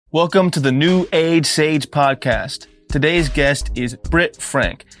Welcome to the New Age Sage podcast. Today's guest is Britt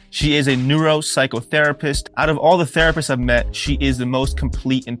Frank. She is a neuropsychotherapist. Out of all the therapists I've met, she is the most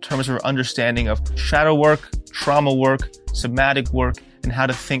complete in terms of her understanding of shadow work, trauma work, somatic work, and how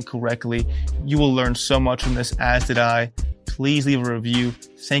to think correctly. You will learn so much from this, as did I. Please leave a review.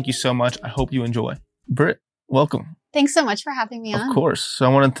 Thank you so much. I hope you enjoy. Britt, welcome. Thanks so much for having me on. Of course. So I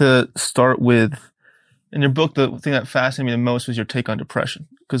wanted to start with, in your book, the thing that fascinated me the most was your take on depression,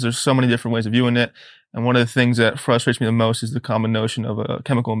 because there's so many different ways of viewing it. And one of the things that frustrates me the most is the common notion of a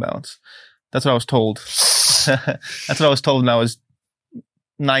chemical imbalance. That's what I was told. That's what I was told when I was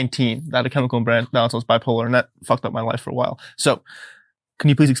 19, that a chemical imbalance was bipolar, and that fucked up my life for a while. So can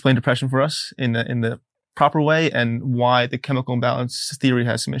you please explain depression for us in the proper way and why the chemical imbalance theory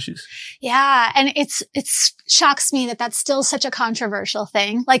has some issues? Yeah. And it shocks me that that's still such a controversial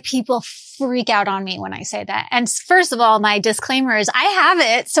thing. Like, people freak out on me when I say that. And first of all, my disclaimer is I have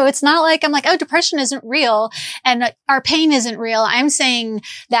it. So it's not like I'm like, oh, depression isn't real and our pain isn't real. I'm saying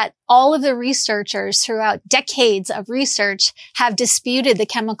that all of the researchers throughout decades of research have disputed the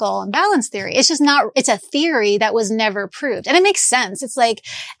chemical imbalance theory. It's just not, it's a theory that was never proved. And it makes sense. It's like,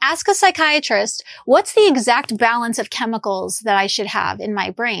 ask a psychiatrist, what's the exact balance of chemicals that I should have in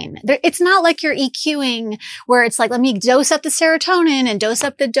my brain? It's not like you're EQing where it's like, let me dose up the serotonin and dose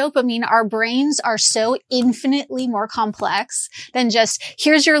up the dopamine. Our brains are so infinitely more complex than just,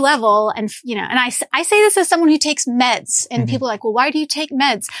 here's your level. And, you know, and I say this as someone who takes meds, and people are like, well, why do you take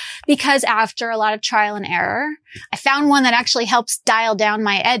meds? Because after a lot of trial and error, I found one that actually helps dial down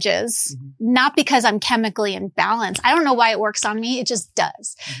my edges, not because I'm chemically imbalanced. I don't know why it works on me. It just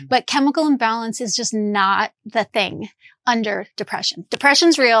does. But chemical imbalance is just not the thing under depression.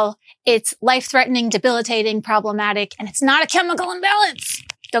 Depression's real. It's life-threatening, debilitating, problematic, and it's not a chemical imbalance.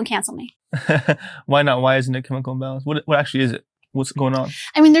 Don't cancel me. Why not? Why isn't it chemical imbalance? What actually is it? What's going on?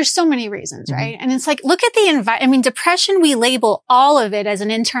 I mean, there's so many reasons, right? And it's like, look at the environment. I mean, depression, we label all of it as an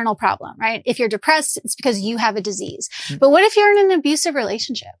internal problem, right? If you're depressed, it's because you have a disease. But what if you're in an abusive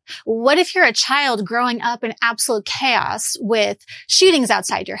relationship? What if you're a child growing up in absolute chaos with shootings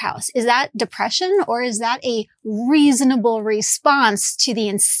outside your house? Is that depression, or is that a reasonable response to the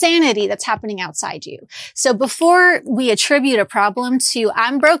insanity that's happening outside you? So before we attribute a problem to,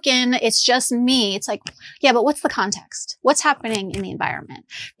 I'm broken, it's just me, it's like, yeah, but what's the context? What's happening in the environment?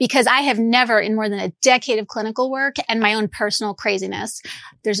 Because I have never, in more than a decade of clinical work and my own personal craziness,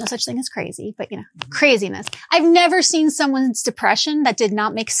 there's no such thing as crazy, but craziness. I've never seen someone's depression that did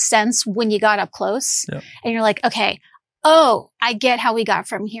not make sense when you got up close. Yep. And you're like, okay, oh, I get how we got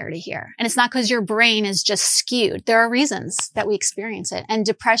from here to here. And it's not because your brain is just skewed. There are reasons that we experience it. And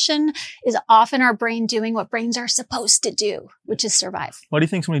depression is often our brain doing what brains are supposed to do, which is survive. Why do you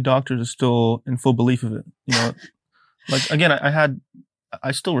think so many doctors are still in full belief of it? You know, like, again,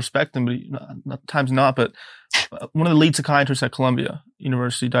 I still respect them, but times not. But one of the lead psychiatrists at Columbia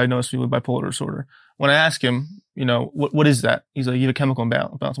University diagnosed me with bipolar disorder. When I asked him, you know, what is that? He's like, you have a chemical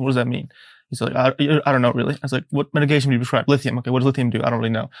imbalance. What does that mean? He's like, I don't know really. I was like, what medication do you prescribe? Lithium. Okay, what does lithium do? I don't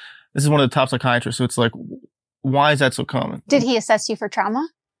really know. This is one of the top psychiatrists. So it's like, why is that so common? Did he assess you for trauma?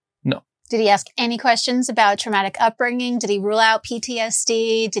 No. Did he ask any questions about traumatic upbringing? Did he rule out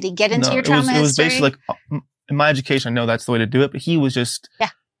PTSD? Did he get into your trauma history? It was basically like, in my education, I know that's the way to do it, but he was just,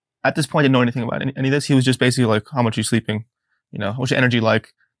 at this point, didn't know anything about any of this. He was just basically like, how much are you sleeping? You know, what's your energy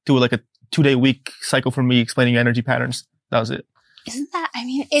like? Do like a 2-day week cycle for me, explaining your energy patterns. That was it. Isn't that, I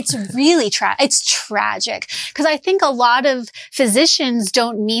mean, it's really it's tragic, because I think a lot of physicians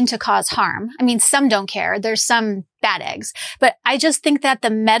don't mean to cause harm. I mean, some don't care. There's some bad eggs, but I just think that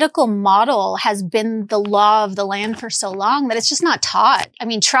the medical model has been the law of the land for so long that it's just not taught. I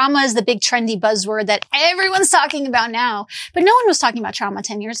mean, trauma is the big trendy buzzword that everyone's talking about now, but no one was talking about trauma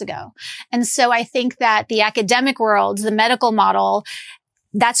 10 years ago. And so I think that the academic world, the medical model,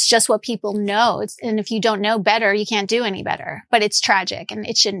 that's just what people know. And if you don't know better, you can't do any better. But it's tragic and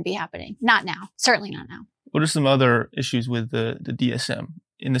it shouldn't be happening. Not now. Certainly not now. What are some other issues with the DSM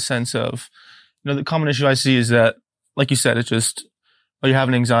in the sense of, you know, the common issue I see is that, like you said, it's just, oh, you're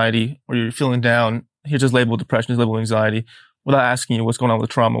having anxiety or you're feeling down. Here's just labeled depression, here's labeled anxiety, without asking you what's going on with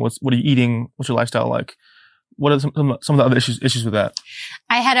trauma. What are you eating? What's your lifestyle like? What are some of the other issues with that?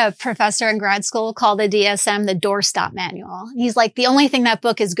 I had a professor in grad school call the DSM the doorstop manual. He's like, the only thing that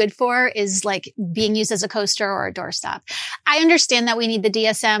book is good for is like being used as a coaster or a doorstop. I understand that we need the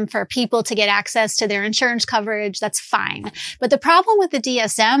DSM for people to get access to their insurance coverage. That's fine. But the problem with the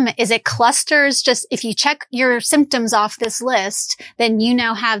DSM is it clusters just, if you check your symptoms off this list, then you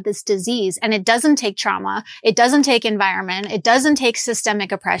now have this disease. And it doesn't take trauma. It doesn't take environment. It doesn't take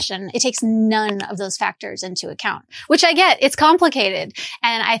systemic oppression. It takes none of those factors into account, which I get. It's complicated.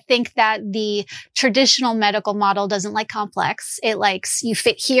 And I think that the traditional medical model doesn't like complex. It likes you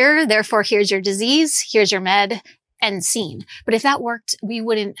fit here, therefore here's your disease, here's your med, and scene. But if that worked, we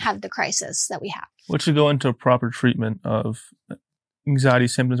wouldn't have the crisis that we have. What should go into a proper treatment of anxiety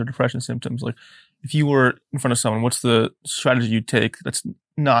symptoms or depression symptoms? Like if you were in front of someone, what's the strategy you'd take that's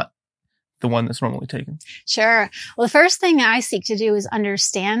not the one that's normally taken? Sure. Well, the first thing I seek to do is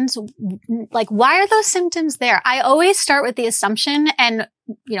understand, like, why are those symptoms there? I always start with the assumption, and,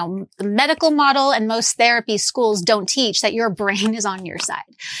 you know, the medical model and most therapy schools don't teach that your brain is on your side.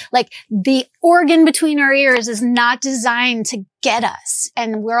 Like, the organ between our ears is not designed to get us.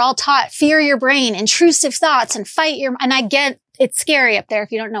 And we're all taught, fear your brain, intrusive thoughts, and fight your, and I get it's scary up there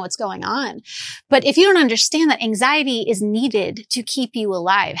if you don't know what's going on. But if you don't understand that anxiety is needed to keep you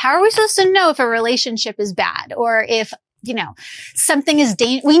alive, how are we supposed to know if a relationship is bad or if, you know, something is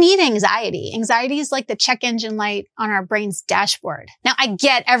we need anxiety. Anxiety is like the check engine light on our brain's dashboard. Now, I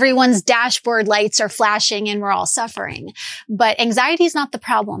get everyone's dashboard lights are flashing and we're all suffering, but anxiety is not the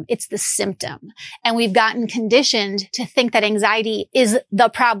problem. It's the symptom. And we've gotten conditioned to think that anxiety is the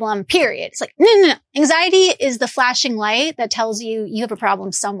problem, period. It's like, no. Anxiety is the flashing light that tells you you have a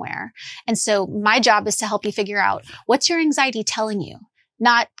problem somewhere. And so my job is to help you figure out, what's your anxiety telling you?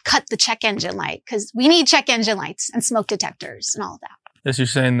 Not cut the check engine light, because we need check engine lights and smoke detectors and all of that. Yes, you're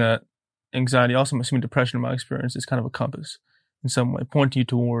saying that anxiety, also I'm assuming depression in my experience, is kind of a compass in some way, pointing you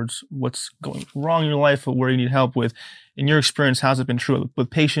towards what's going wrong in your life or where you need help with. In your experience, how's it been true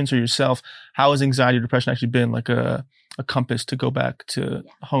with patients or yourself? How has anxiety or depression actually been like a compass to go back to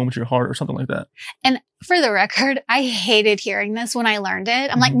home with your heart or something like that? And for the record, I hated hearing this when I learned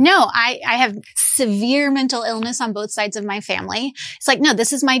it. I'm like, no, I have severe mental illness on both sides of my family. It's like, no,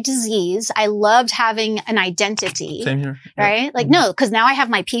 this is my disease. I loved having an identity. Same here. Right? Yeah. Like, no, because now I have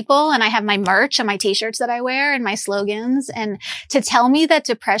my people and I have my merch and my t-shirts that I wear and my slogans. And to tell me that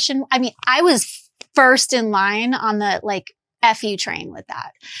depression, I mean, I was first in line on the like FU train with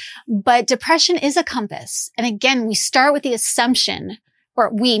that. But depression is a compass. And again, we start with the assumption, or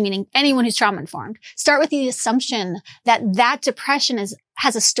we, meaning anyone who's trauma informed, start with the assumption that that depression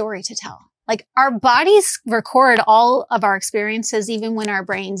has a story to tell. Like, our bodies record all of our experiences, even when our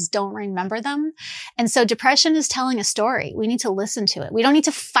brains don't remember them. And so depression is telling a story. We need to listen to it. We don't need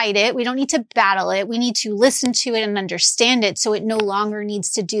to fight it. We don't need to battle it. We need to listen to it and understand it so it no longer needs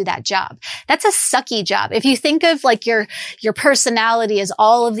to do that job. That's a sucky job. If you think of like your personality as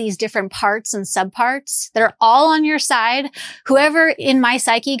all of these different parts and subparts that are all on your side, whoever in my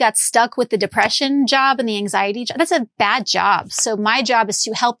psyche got stuck with the depression job and the anxiety job, that's a bad job. So my job is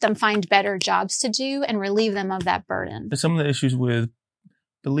to help them find better jobs to do and relieve them of that burden. Some of the issues with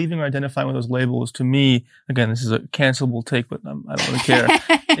believing or identifying with those labels, to me, again, this is a cancelable take, but I don't really care,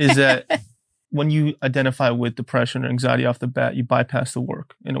 is that when you identify with depression or anxiety off the bat, you bypass the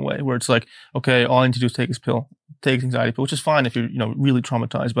work in a way where it's like, okay, all I need to do is take this pill, take anxiety pill, which is fine if you're, you know, really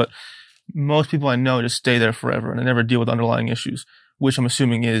traumatized. But most people I know just stay there forever and they never deal with underlying issues, which I'm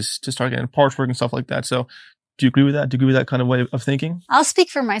assuming is to start getting parts work and stuff like that. So do you agree with that? Do you agree with that kind of way of thinking? I'll speak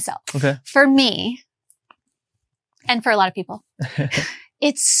for myself. Okay. For me, and for a lot of people,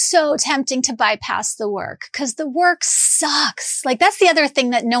 it's so tempting to bypass the work because the work sucks. Like, that's the other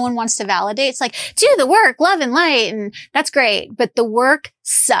thing that no one wants to validate. It's like, do the work, love and light, and that's great. But the work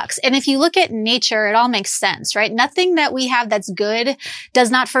sucks. And if you look at nature, it all makes sense, right? Nothing that we have that's good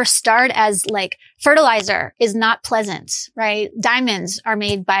does not first start as like fertilizer is not pleasant, right? Diamonds are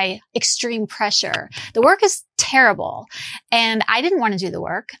made by extreme pressure. The work is terrible. And I didn't want to do the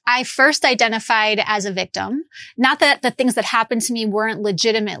work. I first identified as a victim. Not that the things that happened to me weren't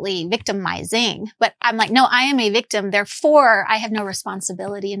legitimately victimizing, but I'm like, no, I am a victim. Therefore, I have no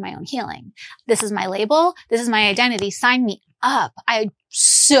responsibility in my own healing. This is my label. This is my identity. Sign me up. I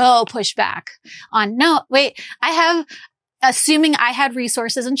so push back on, no, wait, assuming I had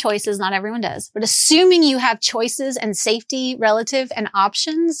resources and choices, not everyone does, but assuming you have choices and safety relative and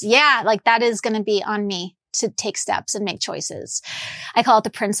options, yeah, like that is going to be on me to take steps and make choices. I call it the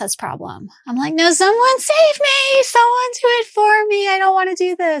princess problem. I'm like, no, someone save me. Someone do it for me. I don't want to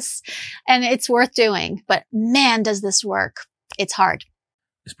do this. And it's worth doing, but man, does this work. It's hard.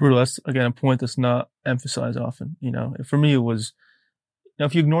 It's brutal. That's, again, a point that's not emphasized often. You know, for me, it was, you know,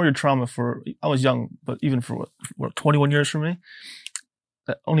 if you ignore your trauma I was young, but even for what 21 years for me,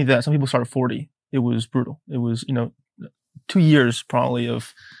 only that, some people start at 40. It was brutal. It was, you know, 2 years probably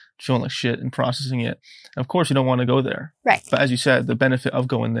of feeling like shit and processing it. And of course, you don't want to go there. Right. But as you said, the benefit of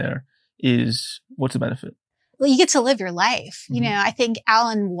going there is, what's the benefit? you get to live your life. You know, I think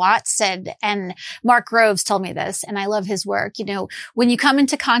Alan Watts said, and Mark Groves told me this, and I love his work. You know, when you come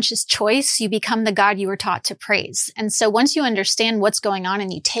into conscious choice, you become the God you were taught to praise. And so once you understand what's going on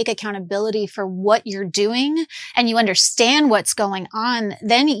and you take accountability for what you're doing and you understand what's going on,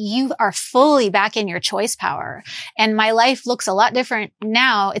 then you are fully back in your choice power. And my life looks a lot different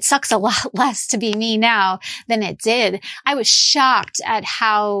now. It sucks a lot less to be me now than it did. I was shocked at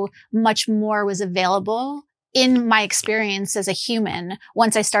how much more was available in my experience as a human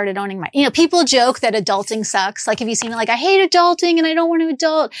once I started owning people joke that adulting sucks. Like, have you seen it? Like, I hate adulting and I don't want to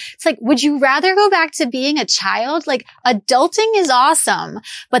adult. It's like, would you rather go back to being a child? Like, adulting is awesome.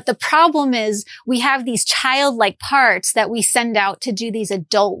 But the problem is we have these childlike parts that we send out to do these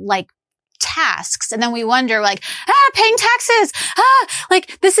adult-like tasks. And then we wonder like, paying taxes,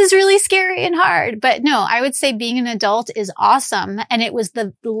 like this is really scary and hard. But no, I would say being an adult is awesome. And it was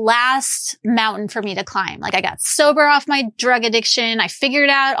the last mountain for me to climb. Like I got sober off my drug addiction. I figured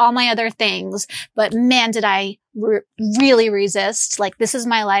out all my other things, but man, did I really resist. Like, this is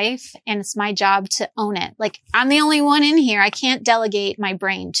my life and it's my job to own it. Like, I'm the only one in here. I can't delegate my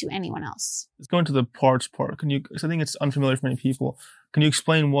brain to anyone else. Let's go into the parts part. Because I think it's unfamiliar for many people. Can you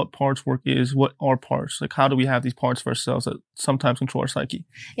explain what parts work is? What are parts? Like, how do we have these parts for ourselves that sometimes control our psyche?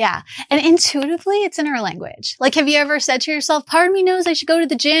 Yeah. And intuitively, it's in our language. Like, have you ever said to yourself, part of me knows I should go to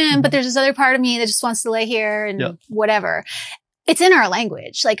the gym, but there's this other part of me that just wants to lay here and whatever. It's in our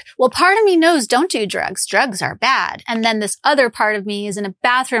language. Like, well, part of me knows don't do drugs. Drugs are bad. And then this other part of me is in a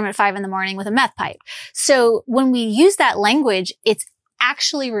bathroom at 5 a.m. with a meth pipe. So when we use that language, it's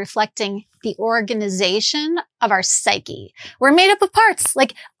actually reflecting the organization of our psyche. We're made up of parts.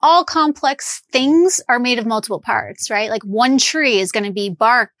 Like, all complex things are made of multiple parts, right? Like, one tree is going to be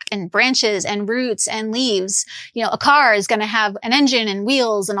bark and branches and roots and leaves. You know, a car is going to have an engine and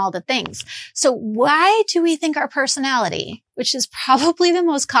wheels and all the things. So why do we think our personality, which is probably the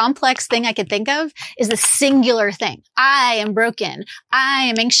most complex thing I could think of, is the singular thing? I am broken. I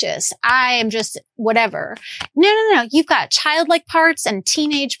am anxious. I am just whatever. No. You've got childlike parts and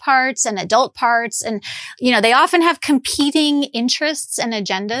teenage parts and adult parts. And, you know, they often have competing interests and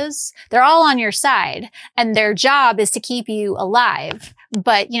agendas. They're all on your side and their job is to keep you alive.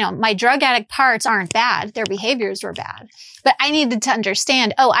 But, you know, my drug addict parts aren't bad. Their behaviors were bad. But I needed to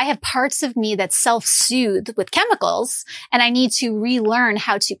understand, I have parts of me that self-soothe with chemicals and I need to relearn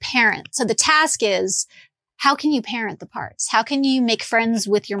how to parent. So the task is, how can you parent the parts? How can you make friends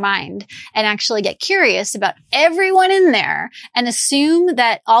with your mind and actually get curious about everyone in there and assume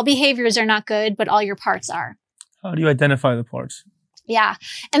that all behaviors are not good, but all your parts are? How do you identify the parts? Yeah.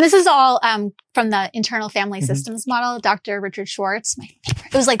 And this is all from the internal family systems model, Dr. Richard Schwartz, my favorite.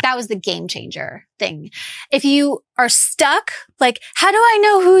 It was like, that was the game changer thing. If you are stuck, like, how do I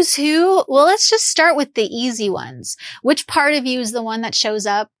know who's who? Well, let's just start with the easy ones. Which part of you is the one that shows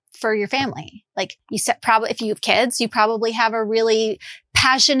up for your family? Like, you said, probably if you have kids, you probably have a really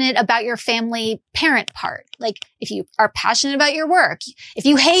passionate about your family parent part. Like, if you are passionate about your work, if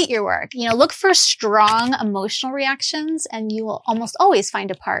you hate your work, you know, look for strong emotional reactions and you will almost always find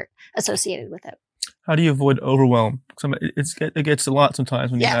a part associated with it. How do you avoid overwhelm? It gets a lot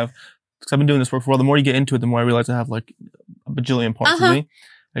sometimes when you have, because I've been doing this work for a while. The more you get into it, the more I realize I have like a bajillion parts of me.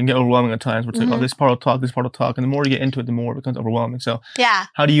 And get overwhelming at times. Where it's like, this part will talk, this part will talk. And the more you get into it, the more it becomes overwhelming. So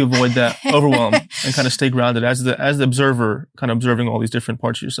how do you avoid that overwhelm and kind of stay grounded as the observer, kind of observing all these different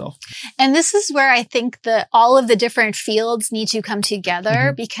parts of yourself? And this is where I think all of the different fields need to come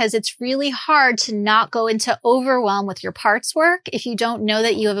together because it's really hard to not go into overwhelm with your parts work if you don't know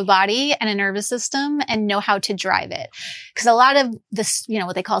that you have a body and a nervous system and know how to drive it. Because a lot of this, you know,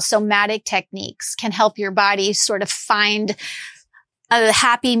 what they call somatic techniques can help your body sort of find a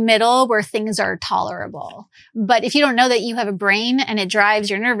happy middle where things are tolerable. But if you don't know that you have a brain and it drives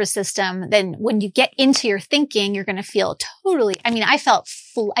your nervous system, then when you get into your thinking, you're going to feel I felt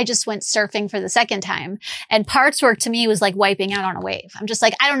full. I just went surfing for the second time and parts work to me was like wiping out on a wave. I'm just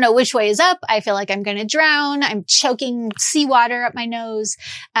like, I don't know which way is up. I feel like I'm going to drown. I'm choking seawater up my nose.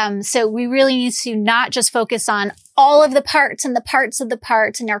 So we really need to not just focus on all of the parts and the parts of the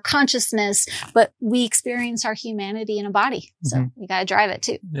parts and our consciousness, but we experience our humanity in a body. So we got to drive it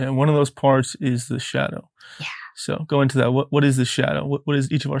too. Yeah. One of those parts is the shadow. Yeah. So go into that. What is the shadow? What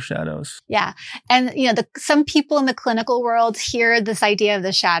is each of our shadows? Yeah. And, you know, some people in the clinical world hear this idea of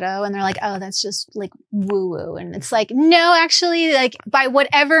the shadow and they're like, oh, that's just like woo woo. And it's like, no, actually, like by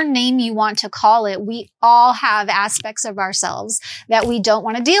whatever name you want to call it, we all have aspects of ourselves that we don't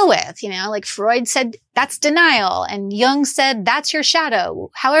want to deal with. You know, like Freud said, that's denial. And Jung said, that's your shadow,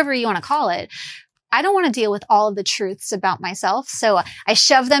 however you want to call it. I don't want to deal with all of the truths about myself. So I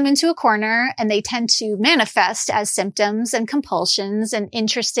shove them into a corner and they tend to manifest as symptoms and compulsions and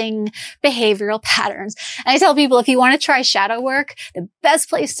interesting behavioral patterns. And I tell people, if you want to try shadow work, the best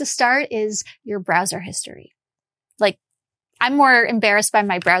place to start is your browser history. Like, I'm more embarrassed by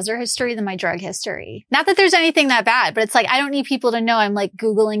my browser history than my drug history. Not that there's anything that bad, but it's like, I don't need people to know I'm like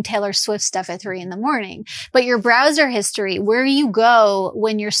Googling Taylor Swift stuff at 3 a.m. But your browser history, where you go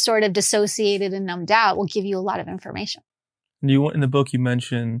when you're sort of dissociated and numbed out, will give you a lot of information. In the book, you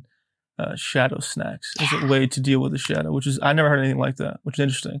mentioned shadow snacks as a way to deal with the shadow, which is, I never heard anything like that, which is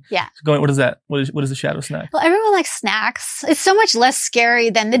interesting. Yeah. So what is that? What is the shadow snack? Well, everyone likes snacks. It's so much less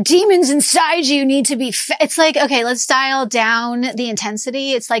scary than the demons inside you need to be it's like, okay, let's dial down the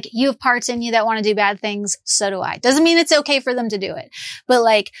intensity. It's like you have parts in you that want to do bad things. So do I. Doesn't mean it's okay for them to do it. But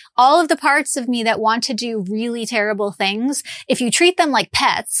like all of the parts of me that want to do really terrible things, if you treat them like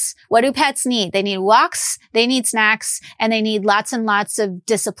pets, what do pets need? They need walks, they need snacks, and they need lots and lots of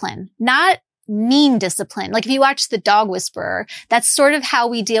discipline. Not mean discipline. Like if you watch The Dog Whisperer, that's sort of how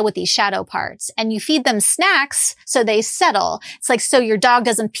we deal with these shadow parts. And you feed them snacks so they settle. It's like, so your dog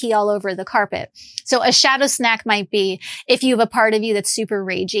doesn't pee all over the carpet. So a shadow snack might be if you have a part of you that's super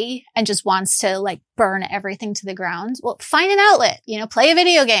ragey and just wants to like burn everything to the ground. Well, find an outlet, play a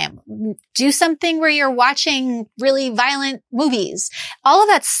video game, do something where you're watching really violent movies. All of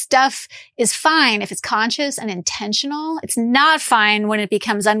that stuff is fine if it's conscious and intentional. It's not fine when it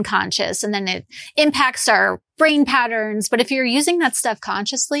becomes unconscious and then it impacts our brain patterns. But if you're using that stuff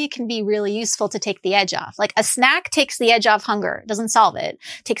consciously, it can be really useful to take the edge off. Like a snack takes the edge off hunger. It doesn't solve it.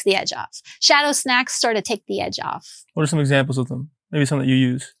 Takes the edge off. Shadow snacks sort of take the edge off. What are some examples of them? Maybe something that you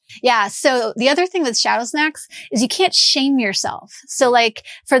use. Yeah. So the other thing with shadow snacks is you can't shame yourself. So like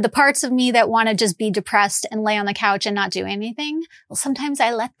for the parts of me that want to just be depressed and lay on the couch and not do anything, well, sometimes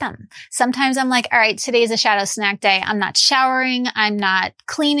I let them. Sometimes I'm like, all right, today's a shadow snack day. I'm not showering. I'm not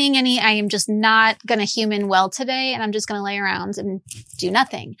cleaning I am just not going to human well today. And I'm just going to lay around and do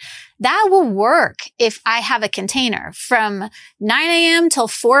nothing. That will work if I have a container from 9 a.m. till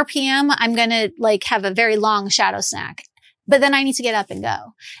 4 p.m. I'm going to like have a very long shadow snack. But then I need to get up and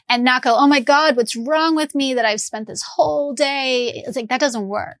go and not go, oh my God, what's wrong with me that I've spent this whole day? It's like, that doesn't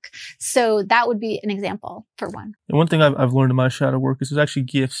work. So that would be an example for one. And one thing I've learned in my shadow work is there's actually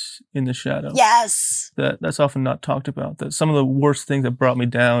gifts in the shadow. Yes. That's often not talked about. That some of the worst things that brought me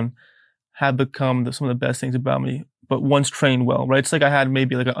down have become some of the best things about me. But once trained well, right? It's like I had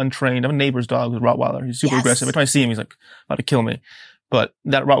maybe like an untrained, I have a neighbor's dog with a Rottweiler. He's super aggressive. Every time I see him, he's like about to kill me. But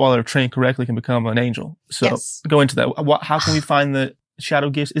that Rottweiler trained correctly can become an angel. So go into that. How can we find the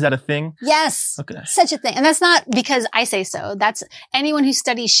shadow gifts? Is that a thing? Yes. Okay. Such a thing. And that's not because I say so. That's anyone who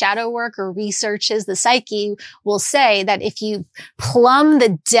studies shadow work or researches the psyche will say that if you plumb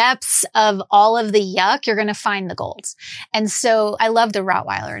the depths of all of the yuck, you're going to find the gold. And so I love the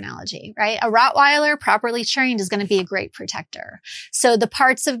Rottweiler analogy, right? A Rottweiler properly trained is going to be a great protector. So the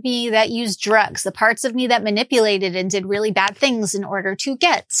parts of me that use drugs, the parts of me that manipulated and did really bad things in order to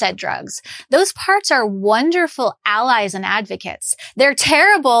get said drugs, those parts are wonderful allies and advocates. They're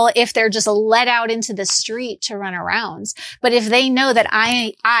terrible if they're just let out into the street to run around. But if they know that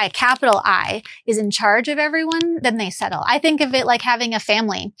I, capital I, is in charge of everyone, then they settle. I think of it like having a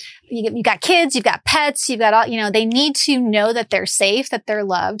family. You got kids, you've got pets, you've got all, they need to know that they're safe, that they're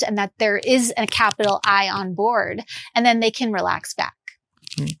loved, and that there is a capital I on board. And then they can relax back.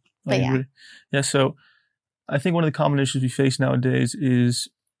 I agree. Yeah. So I think one of the common issues we face nowadays is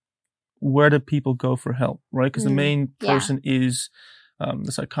where do people go for help, right? Because the main person is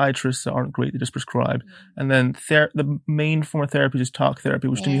the psychiatrists that aren't great, they just prescribe. And then the main form of therapy is talk therapy,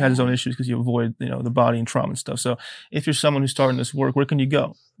 which to me has its own issues because you avoid, the body and trauma and stuff. So if you're someone who's starting this work, where can you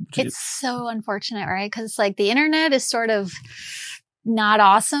go? It's so unfortunate, right? Because like the internet is sort of not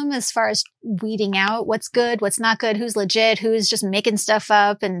awesome as far as weeding out what's good, what's not good, who's legit, who's just making stuff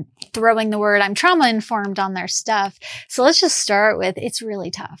up and throwing the word I'm trauma informed on their stuff. So let's just start with it's really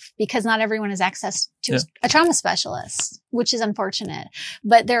tough because not everyone has access to a trauma specialist, which is unfortunate.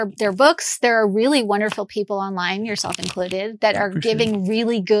 But there are books, there are really wonderful people online, yourself included, that are giving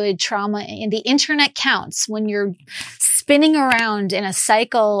really good trauma. And the internet counts when you're spinning around in a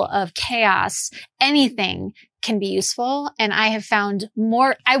cycle of chaos. Anything can be useful. And I have found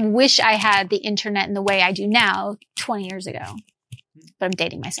I wish I had the internet in the way I do now 20 years ago, but I'm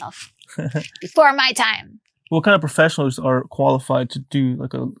dating myself before my time. What kind of professionals are qualified to do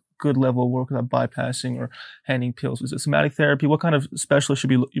like a good level of work without bypassing or handing pills? Is it somatic therapy? What kind of specialist should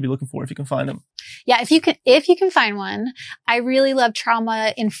you be looking for if you can find them? Yeah, if you can find one. I really love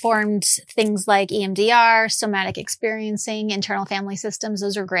trauma informed things like EMDR, somatic experiencing, internal family systems.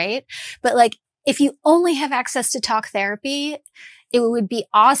 Those are great. But like if you only have access to talk therapy, it would be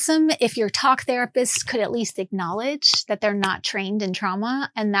awesome if your talk therapist could at least acknowledge that they're not trained in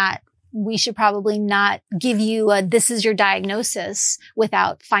trauma and that we should probably not give you this is your diagnosis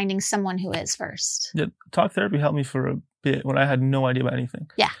without finding someone who is first. Yeah, talk therapy helped me for a bit when I had no idea about anything.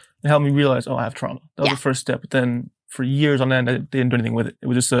 Yeah. It helped me realize, I have trauma. That was the first step. But then for years on end, I didn't do anything with it. It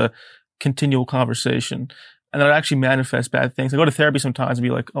was just a continual conversation. And then I'd actually manifest bad things. I go to therapy sometimes and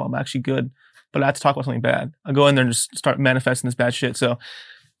be like, I'm actually good, but I have to talk about something bad. I go in there and just start manifesting this bad shit. So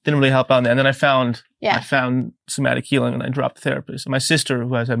didn't really help out in there. And then I found somatic healing and I dropped the therapist. And my sister,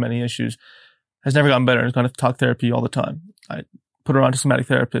 who has had many issues, has never gotten better and has gone to talk therapy all the time. I put her on to somatic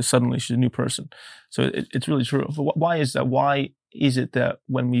therapist. Suddenly she's a new person. So it's really true. But why is that? Why is it that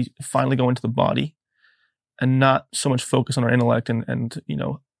when we finally go into the body and not so much focus on our intellect and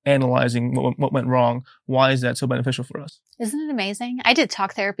analyzing what went wrong, why is that so beneficial for us? Isn't it amazing? I did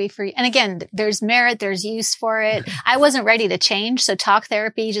talk therapy and again, there's merit, there's use for it. I wasn't ready to change. So talk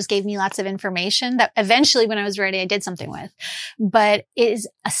therapy just gave me lots of information that eventually when I was ready, I did something with. But it is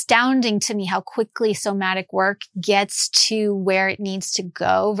astounding to me how quickly somatic work gets to where it needs to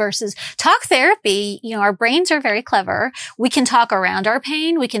go versus talk therapy. Our brains are very clever. We can talk around our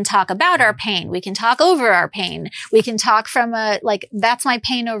pain. We can talk about our pain. We can talk over our pain. We can talk from that's my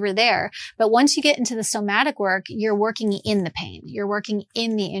pain over there. But once you get into the somatic work, you're working in the pain. You're working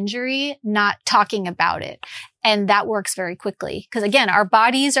in the injury, not talking about it. And that works very quickly. Because again, our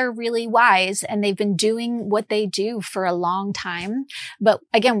bodies are really wise and they've been doing what they do for a long time. But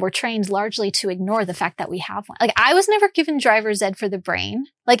again, we're trained largely to ignore the fact that we have one. I was never given driver's ed for the brain.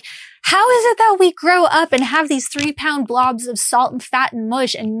 How is it that we grow up and have these 3-pound blobs of salt and fat and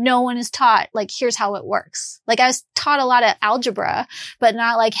mush and no one is taught, here's how it works. I was taught a lot of algebra, but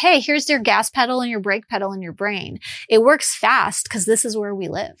not hey, here's your gas pedal and your brake pedal in your brain. It works fast because this is where we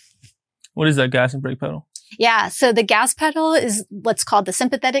live. What is that gas and brake pedal? Yeah. So the gas pedal is what's called the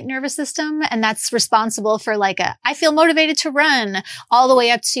sympathetic nervous system. And that's responsible for I feel motivated to run all the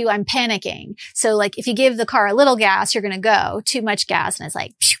way up to I'm panicking. So if you give the car a little gas, you're going to go. Too much gas. And it's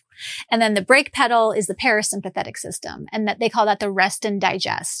phew. And then the brake pedal is the parasympathetic system. And that they call that the rest and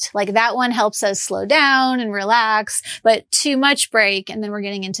digest. That one helps us slow down and relax, but too much brake. And then we're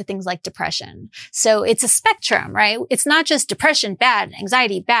getting into things like depression. So it's a spectrum, right? It's not just depression bad,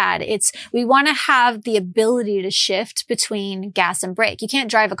 anxiety bad. We want to have the ability to shift between gas and brake. You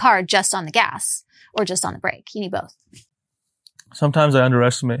can't drive a car just on the gas or just on the brake. You need both. Sometimes I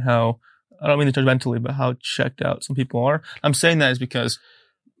underestimate I don't mean to judgmentally, but how checked out some people are. I'm saying that is because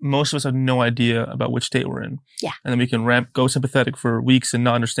most of us have no idea about which state we're in. Yeah. And then we can go sympathetic for weeks and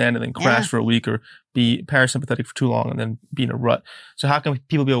not understand and then crash for a week or be parasympathetic for too long and then be in a rut. So how can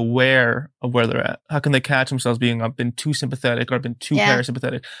people be aware of where they're at? How can they catch themselves being, I've been too sympathetic or I've been too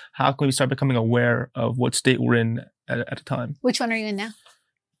parasympathetic? How can we start becoming aware of what state we're in at a time? Which one are you in now?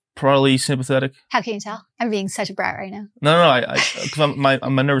 Probably sympathetic. How can you tell? I'm being such a brat right now. No, because my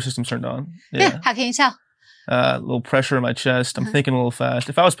nervous system's turned on. Yeah. How can you tell? A little pressure in my chest. I'm thinking a little fast.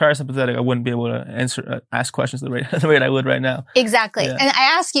 If I was parasympathetic, I wouldn't be able to ask questions the rate I would right now. Exactly. Yeah. And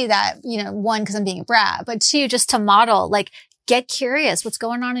I ask you that, one, because I'm being a brat, but two, just to model, get curious what's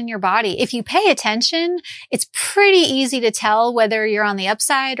going on in your body. If you pay attention, it's pretty easy to tell whether you're on the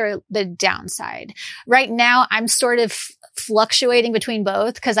upside or the downside. Right now, I'm sort of fluctuating between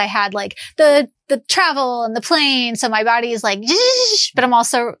both because I had the travel and the plane. So my body is but I'm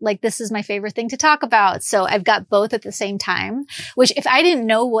also this is my favorite thing to talk about. So I've got both at the same time, which if I didn't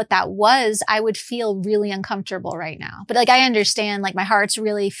know what that was, I would feel really uncomfortable right now. But I understand my heart's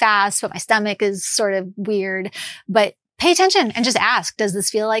really fast, but my stomach is sort of weird, but pay attention and just ask, does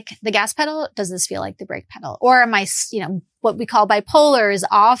this feel like the gas pedal? Does this feel like the brake pedal? Or am I, what we call bipolar is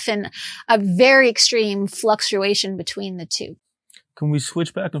often a very extreme fluctuation between the two. Can we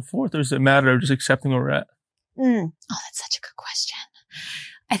switch back and forth or does it matter of just accepting where we're at? Oh, that's such a good question.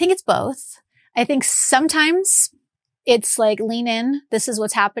 I think it's both. I think sometimes it's lean in. This is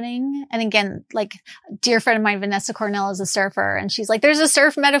what's happening. And again, a dear friend of mine, Vanessa Cornell, is a surfer. And she's there's a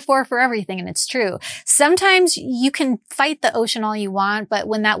surf metaphor for everything. And it's true. Sometimes you can fight the ocean all you want, but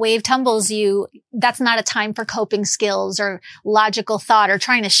when that wave tumbles you, that's not a time for coping skills or logical thought or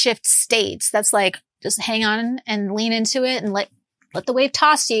trying to shift states. That's just hang on and lean into it and let the wave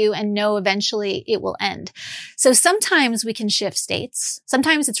toss you and know eventually it will end. So sometimes we can shift states.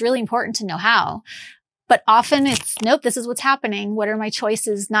 Sometimes it's really important to know how. But often it's, nope, this is what's happening. What are my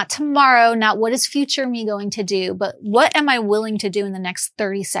choices? Not tomorrow, not what is future me going to do, but what am I willing to do in the next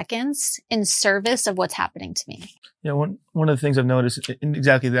 30 seconds in service of what's happening to me? Yeah, one of the things I've noticed in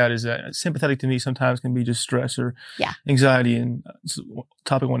exactly that is that sympathetic to me sometimes can be just stress or anxiety. And it's a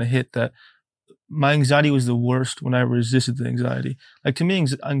topic I want to hit that my anxiety was the worst when I resisted the anxiety. Like to me,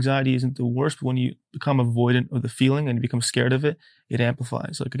 anxiety isn't the worst, but when you become avoidant of the feeling and you become scared of it, it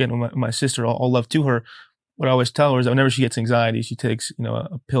amplifies. Like again, with my sister, all love to her. What I always tell her is that whenever she gets anxiety, she takes,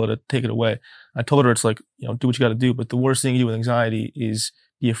 a pill to take it away. I told her it's like, do what you got to do. But the worst thing you do with anxiety is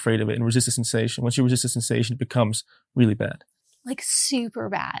be afraid of it and resist the sensation. Once you resist the sensation, it becomes really bad. Like super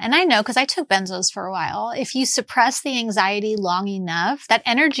bad. And I know because I took benzos for a while. If you suppress the anxiety long enough, that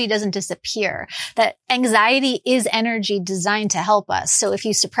energy doesn't disappear. That anxiety is energy designed to help us. So if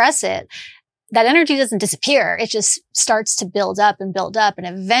you suppress it, that energy doesn't disappear. It just starts to build up. And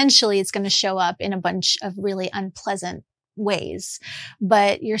eventually it's going to show up in a bunch of really unpleasant ways.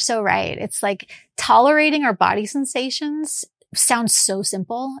 But you're so right. It's like tolerating our body sensations sounds so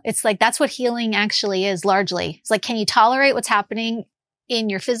simple. It's like, that's what healing actually is largely. It's like, can you tolerate what's happening in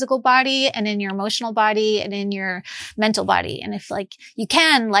your physical body and in your emotional body and in your mental body? And if like you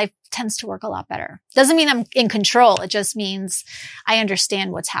can, life tends to work a lot better. Doesn't mean I'm in control. It just means I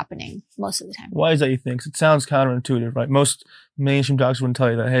understand what's happening most of the time. Why is that, you think? It sounds counterintuitive, right? Most mainstream doctors wouldn't tell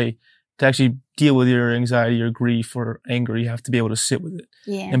you that, hey, to actually deal with your anxiety or grief or anger, you have to be able to sit with it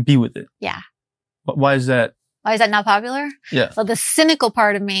and be with it. Yeah. But why is that? Why is that not popular? Yeah. Well, the cynical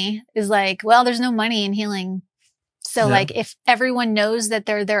part of me is like, well, there's no money in healing. So like if everyone knows that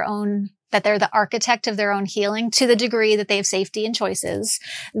they're the architect of their own healing to the degree that they have safety and choices,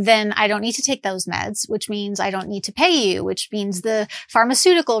 then I don't need to take those meds, which means I don't need to pay you, which means the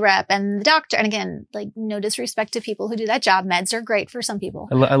pharmaceutical rep and the doctor. And again, like no disrespect to people who do that job. Meds are great for some people.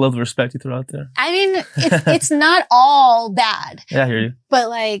 I love the respect you throw out there. I mean, it's not all bad. Yeah, I hear you. But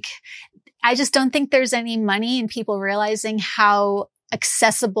like, I just don't think there's any money in people realizing how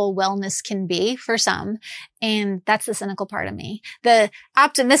accessible wellness can be for some. And that's the cynical part of me. The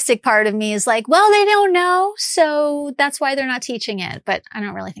optimistic part of me is like, well, they don't know. So that's why they're not teaching it. But I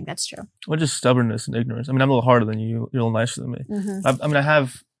don't really think that's true. Well, just stubbornness and ignorance. I mean, I'm a little harder than you. You're a little nicer than me. Mm-hmm. I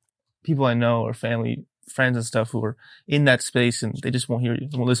have people I know or family, friends and stuff who are in that space and they just won't hear you.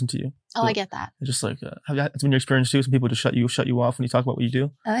 They won't listen to you. Oh, I get that. It's just like, it's been your experience too. Some people just shut you off when you talk about what you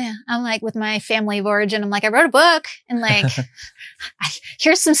do. Oh yeah. I'm like with my family of origin, I'm like, I wrote a book and like,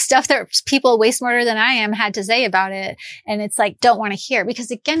 here's some stuff that people way smarter than I am had to say about it. And it's like, don't want to hear because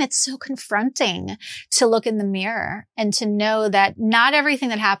again, it's so confronting to look in the mirror and to know that not everything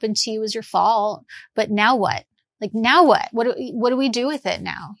that happened to you was your fault, but now what? Like, now what? What do we do with it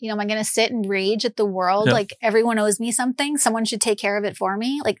now? Am I going to sit and rage at the world? Yeah. Like everyone owes me something. Someone should take care of it for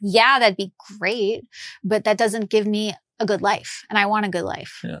me. Like, yeah, that'd be great, but that doesn't give me a good life. And I want a good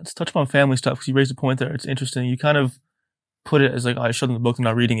life. Yeah. Let's touch upon family stuff because you raised a point there. It's interesting. You kind of put it as like, I showed them the book. I'm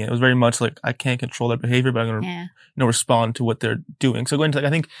not reading it. It was very much like, I can't control their behavior, but I'm going to, respond to what they're doing. So going to, I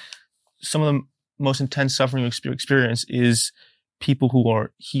think some of the most intense suffering you experience is people who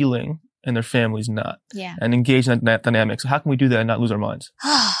are healing and their families not. Yeah. And engage in that dynamic. So how can we do that and not lose our minds?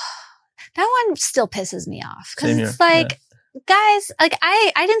 That one still pisses me off. Cause it's like, guys, like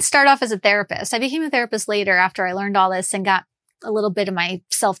I didn't start off as a therapist. I became a therapist later after I learned all this and got a little bit of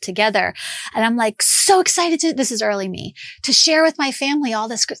myself together. And I'm like so excited this is early me, to share with my family all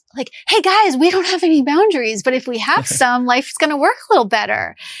this, like, hey guys, we don't have any boundaries, but if we have some, life's going to work a little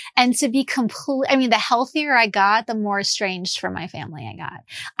better. And to be the healthier I got, the more estranged from my family I got.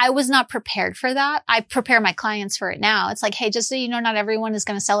 I was not prepared for that. I prepare my clients for it now. It's like, hey, just so you know, not everyone is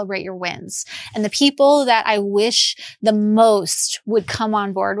going to celebrate your wins. And the people that I wish the most would come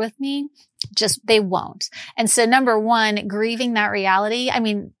on board with me, they won't. And so number one, grieving that reality. I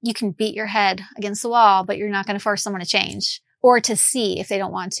mean, you can beat your head against the wall, but you're not going to force someone to change or to see if they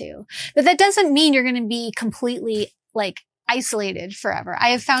don't want to. But that doesn't mean you're going to be completely like isolated forever. I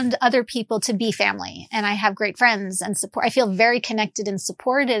have found other people to be family and I have great friends and support. I feel very connected and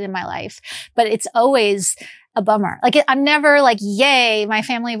supported in my life, but it's always a bummer. Like I'm never like, yay, my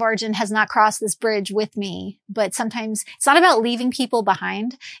family of origin has not crossed this bridge with me. But sometimes it's not about leaving people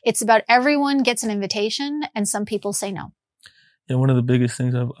behind. It's about everyone gets an invitation and some people say no. Yeah. One of the biggest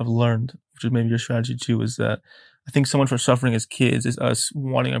things I've learned, which is maybe your strategy too, is that I think so much for suffering as kids is us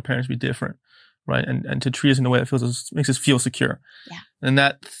wanting our parents to be different. Right. And to treat us in a way that makes us feel secure. Yeah. And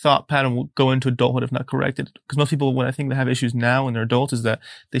that thought pattern will go into adulthood if not corrected. Because most people, when I think they have issues now when they're adults, is that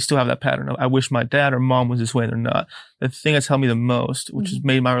they still have that pattern of, I wish my dad or mom was this way and they're not. The thing that's helped me the most, which has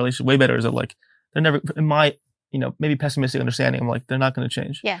made my relationship way better, is that like, they're never, in my, maybe pessimistic understanding, I'm like, they're not going to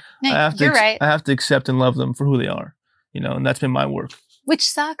change. Yeah. No, you're right. I have to accept and love them for who they are, and that's been my work. Which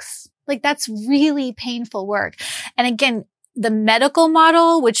sucks. Like that's really painful work. And again, the medical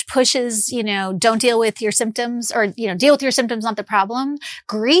model, which pushes, don't deal with your symptoms or, deal with your symptoms, not the problem.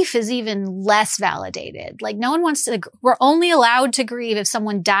 Grief is even less validated. Like no one wants to, we're only allowed to grieve if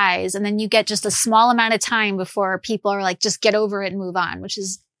someone dies. And then you get just a small amount of time before people are like, just get over it and move on, which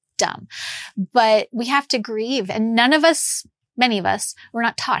is dumb. But we have to grieve, and many of us were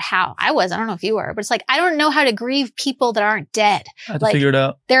not taught how. I don't know if you were, but it's like, I don't know how to grieve people that aren't dead. I had to figure it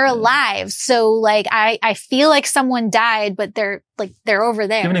out. They're alive. So like, I feel like someone died, but they're over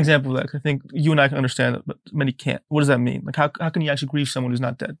there. Give an example of that. 'Cause I think you and I can understand it, but many can't. What does that mean? Like, how can you actually grieve someone who's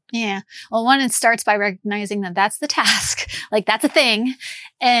not dead? Yeah. Well, one, it starts by recognizing that that's the task. Like that's a thing.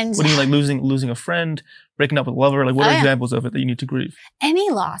 And what do you mean, like losing a friend, breaking up with a lover? Like what are examples of it that you need to grieve?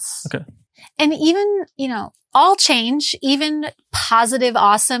 Any loss. Okay. And even, all change, even positive,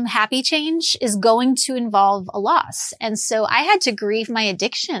 awesome, happy change is going to involve a loss. And so I had to grieve my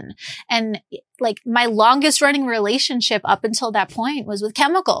addiction. And like my longest running relationship up until that point was with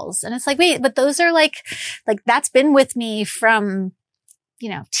chemicals. And it's like, wait, but those are like that's been with me from,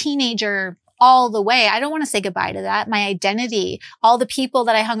 teenager all the way. I don't want to say goodbye to that. My identity, all the people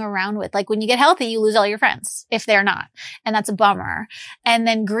that I hung around with. Like when you get healthy, you lose all your friends if they're not. And that's a bummer. And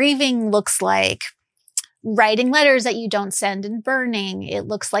then grieving looks like writing letters that you don't send and burning. It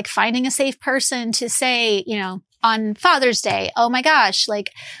looks like finding a safe person to say, on Father's Day, oh my gosh, like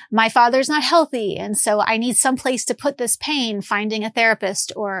my father's not healthy. And so I need some place to put this pain, finding a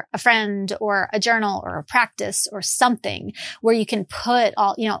therapist or a friend or a journal or a practice or something where you can put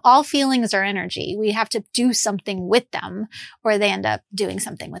all feelings are energy. We have to do something with them or they end up doing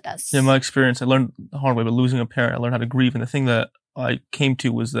something with us. In my experience, I learned the hard way, but losing a parent, I learned how to grieve. And the thing that I came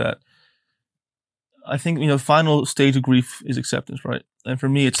to was that I think, the final stage of grief is acceptance, right? And for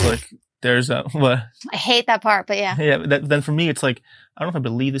me, it's like, there's what? I hate that part, but yeah. Yeah. Then for me, it's like, I don't know if I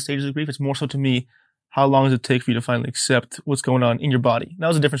believe the stages of grief. It's more so to me, how long does it take for you to finally accept what's going on in your body? That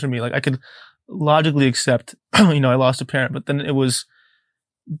was the difference for me. Like I could logically accept, I lost a parent, but then it was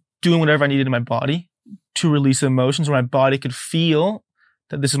doing whatever I needed in my body to release emotions where my body could feel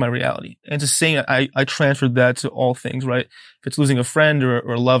that this is my reality. And just saying I transferred that to all things, right? If it's losing a friend or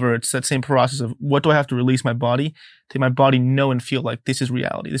a lover, it's that same process of what do I have to release my body to my body know and feel like this is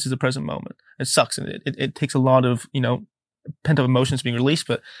reality. This is the present moment. It sucks. And it takes a lot of, pent up emotions being released.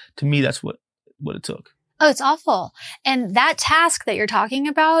 But to me, that's what it took. Oh, it's awful. And that task that you're talking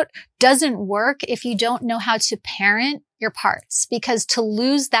about doesn't work if you don't know how to parent your parts, because to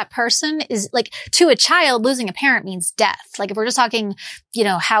lose that person is like, to a child, losing a parent means death. Like if we're just talking,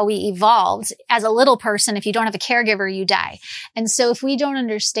 how we evolved as a little person, if you don't have a caregiver, you die. And so if we don't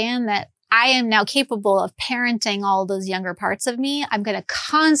understand that I am now capable of parenting all those younger parts of me, I'm going to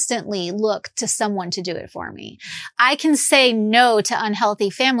constantly look to someone to do it for me. I can say no to unhealthy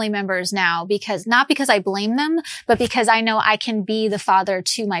family members now not because I blame them, but because I know I can be the father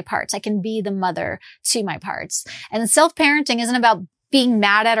to my parts. I can be the mother to my parts. And self-parenting isn't about being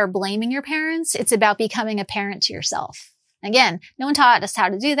mad at or blaming your parents. It's about becoming a parent to yourself. Again, no one taught us how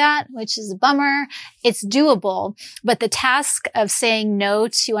to do that, which is a bummer. It's doable, but the task of saying no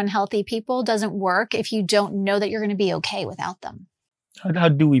to unhealthy people doesn't work if you don't know that you're going to be okay without them. How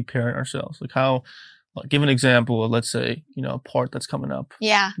do we parent ourselves? Give an example of, let's say, a part that's coming up.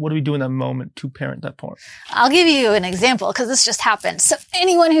 Yeah. What do we do in that moment to parent that part? I'll give you an example because this just happened. So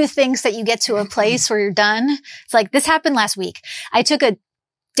anyone who thinks that you get to a place where you're done, it's like, this happened last week. I took a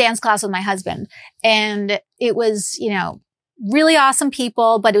dance class with my husband and it was, really awesome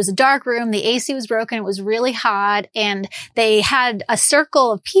people, but it was a dark room. The AC was broken. It was really hot and they had a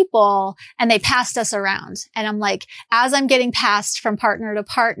circle of people and they passed us around. And I'm like, as I'm getting passed from partner to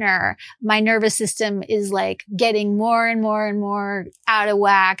partner, my nervous system is like getting more and more and more out of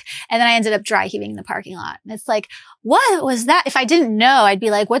whack. And then I ended up dry heaving in the parking lot. And it's like, what was that? If I didn't know, I'd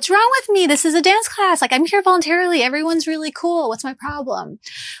be like, what's wrong with me? This is a dance class. Like I'm here voluntarily. Everyone's really cool. What's my problem?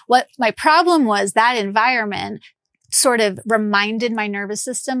 What my problem was, that environment sort of reminded my nervous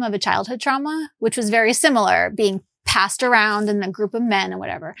system of a childhood trauma, which was very similar, being passed around in a group of men and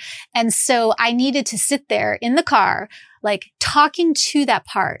whatever. And so I needed to sit there in the car, like talking to that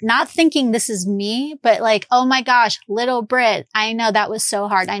part, not thinking this is me, but like, oh my gosh, little Britt, I know that was so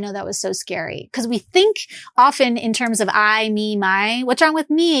hard. I know that was so scary. Because we think often in terms of I, me, my, what's wrong with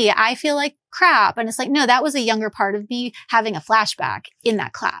me? I feel like crap. And it's like, no, that was a younger part of me having a flashback in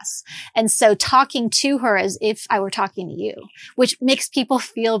that class. And so talking to her as if I were talking to you, which makes people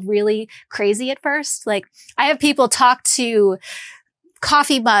feel really crazy at first. Like I have people talk to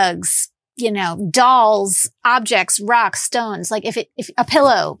coffee mugs, dolls, objects, rocks, stones, like if a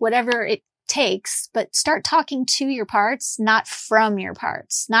pillow, whatever it takes, but start talking to your parts, not from your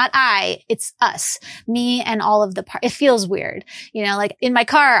parts. Not it's us, me and all of the parts. It feels weird. Like in my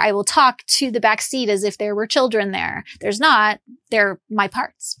car, I will talk to the back seat as if there were children there. There's not. They're my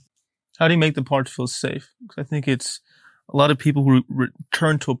parts. How do you make the parts feel safe? Because I think it's a lot of people who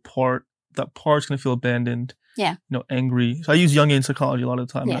return to a part, that part's going to feel abandoned. Yeah. Angry. So I use Jungian psychology a lot of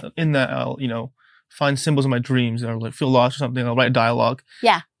the time. Yeah. In that, I'll, find symbols in my dreams or like feel lost or something. I'll write a dialogue.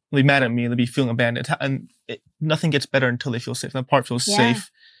 Yeah. They'll be mad at me. They'll be feeling abandoned. And nothing gets better until they feel safe. That part feels safe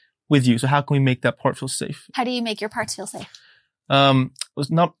with you. So how can we make that part feel safe? How do you make your parts feel safe? I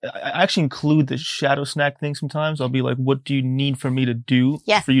actually include the shadow snack thing sometimes. I'll be like, what do you need for me to do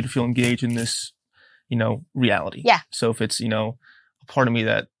for you to feel engaged in this, reality? Yeah. So if it's, a part of me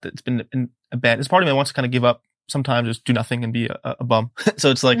that's been abandoned, it's part of me that wants to kind of give up. Sometimes just do nothing and be a bum.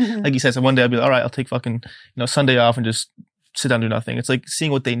 So it's like, like you said, so one day I'll be like, all right, I'll take fucking, Sunday off and just sit down and do nothing. It's like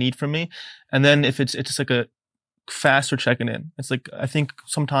seeing what they need from me. And then if it's just like a faster checking in. It's like, I think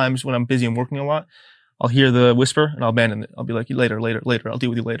sometimes when I'm busy and working a lot, I'll hear the whisper and I'll abandon it. I'll be like, later. I'll deal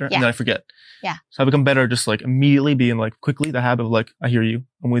with you later. Yeah. And then I forget. Yeah. So I become better just like immediately being like quickly the habit of like, I hear you.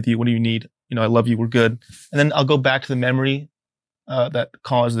 I'm with you. What do you need? I love you. We're good. And then I'll go back to the memory, that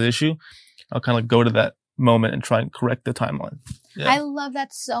caused the issue. I'll kind of like go to that moment and try and correct the timeline. Yeah. I love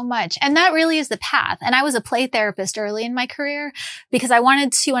that so much. And that really is the path. And I was a play therapist early in my career because I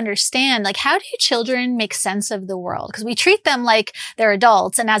wanted to understand, like, how do children make sense of the world? Because we treat them like they're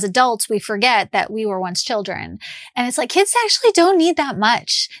adults. And as adults, we forget that we were once children. And it's like, kids actually don't need that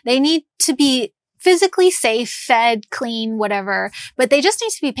much. They need to be physically safe, fed, clean, whatever, but they just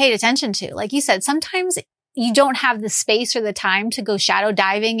need to be paid attention to. Like you said, sometimes you don't have the space or the time to go shadow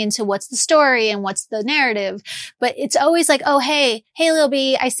diving into what's the story and what's the narrative. But it's always like, oh, hey, Lil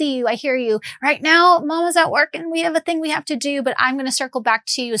B, I see you. I hear you. Right now, Mama's at work and we have a thing we have to do, but I'm going to circle back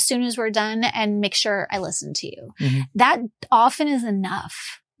to you as soon as we're done and make sure I listen to you. Mm-hmm. That often is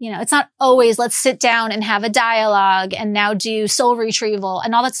enough. It's not always let's sit down and have a dialogue and now do soul retrieval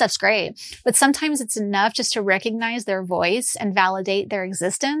and all that stuff's great. But sometimes it's enough just to recognize their voice and validate their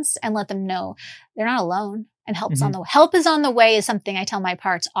existence and let them know they're not alone and help is on the way is something I tell my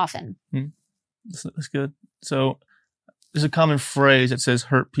parts often. Mm-hmm. That's good. So there's a common phrase that says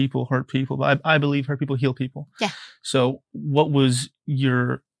hurt people. But I believe hurt people heal people. Yeah. So what was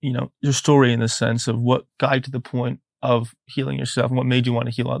your story in the sense of what got you to the point of healing yourself and what made you want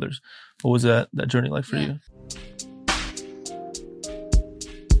to heal others? What was that journey like for you?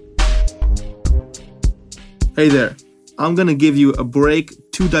 Hey there. I'm going to give you a break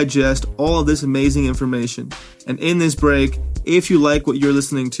to digest all of this amazing information. And in this break, if you like what you're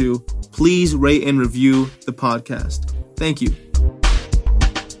listening to, please rate and review the podcast. Thank you.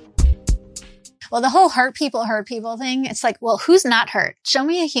 Well, the whole hurt people thing, it's like, well, who's not hurt? Show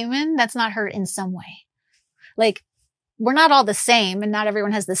me a human that's not hurt in some way. Like, we're not all the same and not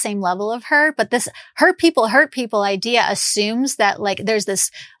everyone has the same level of hurt, but this hurt people idea assumes that like there's this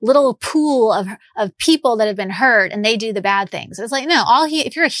little pool of people that have been hurt and they do the bad things. It's like, no,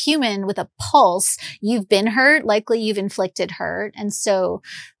 if you're a human with a pulse, you've been hurt, likely you've inflicted hurt. And so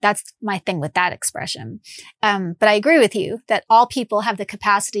that's my thing with that expression. But I agree with you that all people have the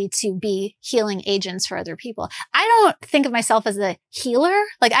capacity to be healing agents for other people. I don't think of myself as a healer.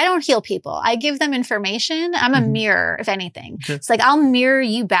 Like I don't heal people. I give them information. I'm a mirror, if anything. Sure. It's like I'll mirror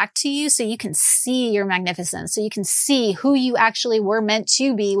you back to you so you can see your magnificence, so you can see who you actually were meant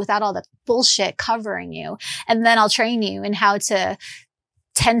to be without all the bullshit covering you. And then I'll train you in how to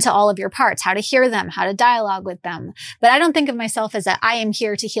tend to all of your parts, how to hear them, how to dialogue with them. But I don't think of myself as I am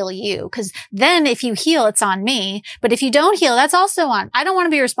here to heal you. Cause then if you heal, it's on me. But if you don't heal, that's also I don't want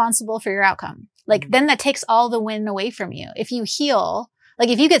to be responsible for your outcome. Like then that takes all the win away from you. If you heal, like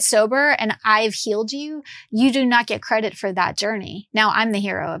if you get sober and I've healed you, you do not get credit for that journey. Now I'm the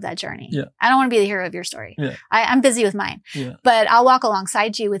hero of that journey. Yeah. I don't want to be the hero of your story. Yeah. I'm busy with mine, but I'll walk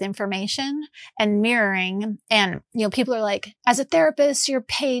alongside you with information and mirroring. And, people are like, as a therapist, you're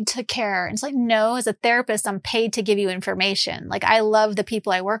paid to care. And it's like, no, as a therapist, I'm paid to give you information. Like I love the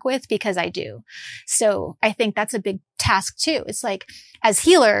people I work with because I do. So I think that's a big task too. It's like, as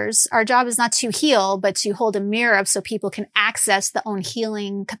healers, our job is not to heal, but to hold a mirror up so people can access the own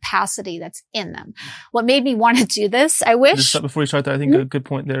healing capacity that's in them. What made me want to do this, I wish. Just before you start that, I think a good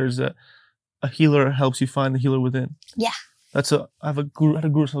point there is that a healer helps you find the healer within. Yeah. I had a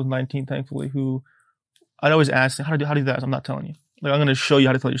guru since I was 19, thankfully, who I'd always ask, how do you do that? I'm not telling you. Like, I'm going to show you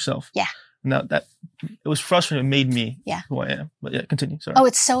how to tell yourself. Yeah. Now that it was frustrating. It made me who I am. But yeah, continue. Sorry. Oh,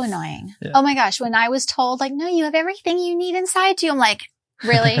 it's so annoying. Yeah. Oh my gosh. When I was told like, no, you have everything you need inside you. I'm like,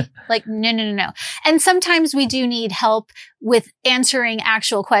 Really? Like, no. And sometimes we do need help with answering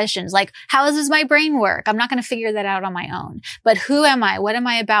actual questions. Like, how does my brain work? I'm not going to figure that out on my own. But who am I? What am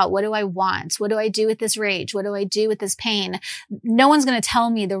I about? What do I want? What do I do with this rage? What do I do with this pain? No one's going to tell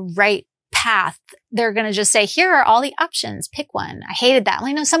me the right path. They're going to just say, here are all the options. Pick one. I hated that.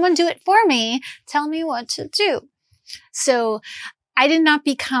 Like, no, someone do it for me. Tell me what to do. So I did not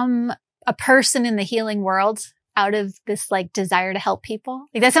become a person in the healing world out of this like desire to help people.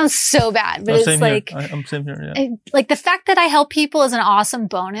 Like that sounds so bad, but it's like, I'm same here. Yeah. Like the fact that I help people is an awesome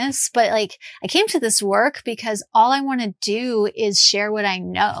bonus, but like I came to this work because all I want to do is share what I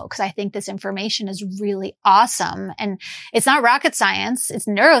know. Cause I think this information is really awesome and it's not rocket science. It's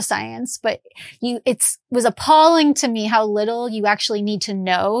neuroscience, but it was appalling to me how little you actually need to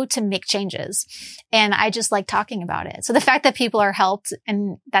know to make changes. And I just like talking about it. So the fact that people are helped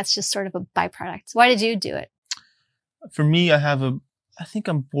and that's just sort of a byproduct. Why did you do it? For me, I think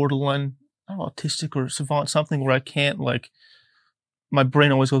I'm borderline, I don't know, autistic or savant, something where I can't my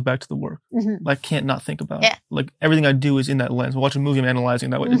brain always goes back to the work. Mm-hmm. I can't not think about it. Like everything I do is in that lens. I watch a movie, I'm analyzing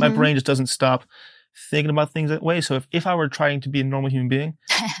that way. Mm-hmm. My brain just doesn't stop thinking about things that way. So if I were trying to be a normal human being,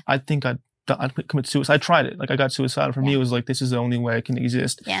 I think I'd commit suicide. I tried it. Like I got suicidal. For me, it was like, this is the only way I can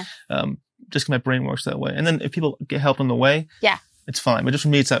exist. Yeah. Just 'cause my brain works that way. And then if people get help on the way, it's fine. But just for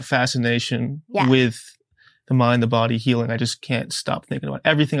me, it's that fascination with the mind, the body, healing. I just can't stop thinking about it.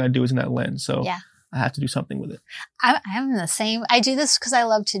 Everything I do is in that lens. So I have to do something with it. I'm the same. I do this because I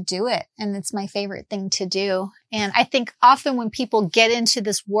love to do it. And it's my favorite thing to do. And I think often when people get into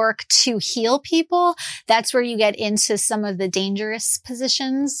this work to heal people, that's where you get into some of the dangerous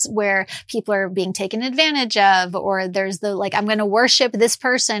positions where people are being taken advantage of, or there's the like, I'm going to worship this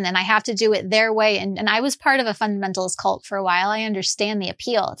person and I have to do it their way. And I was part of a fundamentalist cult for a while. I understand the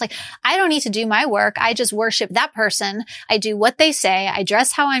appeal. It's like, I don't need to do my work. I just worship that person. I do what they say. I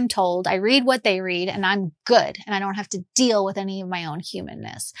dress how I'm told. I read what they read and I'm good. And I don't have to deal with any of my own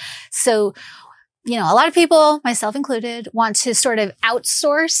humanness. So, a lot of people, myself included, want to sort of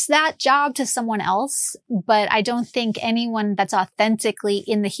outsource that job to someone else. But I don't think anyone that's authentically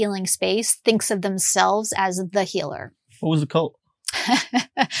in the healing space thinks of themselves as the healer. What was the cult?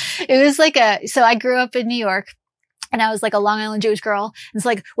 It was like so I grew up in New York. And I was like a Long Island Jewish girl. It's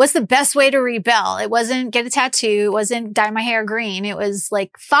like, what's the best way to rebel? It wasn't get a tattoo. It wasn't dye my hair green. It was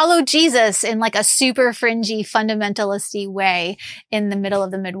like follow Jesus in like a super fringy, fundamentalisty way in the middle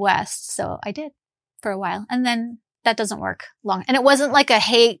of the Midwest. So I did for a while. And then that doesn't work long. And it wasn't like a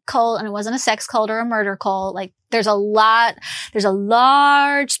hate cult and it wasn't a sex cult or a murder cult. Like there's a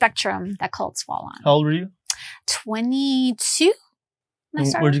large spectrum that cults fall on. How old were you? 22.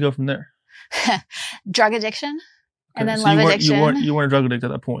 Where'd you go from there? Drug addiction. And then so love addiction. You weren't a drug addict at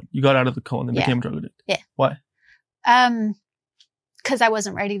that point. You got out of the cult and then became a drug addict. Yeah. Why? 'Cause I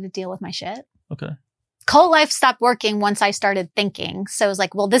wasn't ready to deal with my shit. Okay. Cult life stopped working once I started thinking. So I was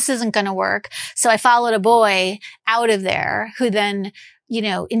like, well, this isn't going to work. So I followed a boy out of there who then,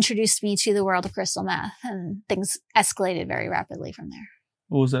 introduced me to the world of crystal meth and things escalated very rapidly from there.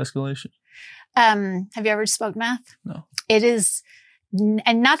 What was the escalation? Have you ever smoked meth? No. It is,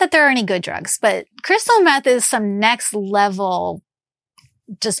 and not that there are any good drugs, but crystal meth is some next level,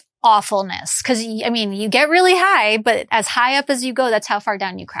 just awfulness. Cause you get really high, but as high up as you go, that's how far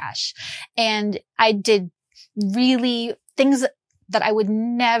down you crash. And I did really things that I would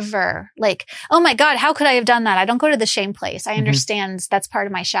never like, oh my God, how could I have done that? I don't go to the shame place. I understand that's part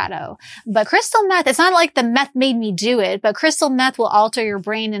of my shadow. But crystal meth, it's not like the meth made me do it, but crystal meth will alter your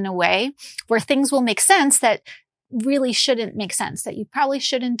brain in a way where things will make sense that really shouldn't make sense, that you probably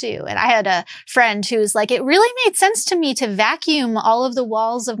shouldn't do. And I had a friend who was like, it really made sense to me to vacuum all of the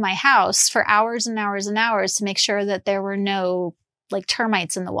walls of my house for hours and hours and hours to make sure that there were no like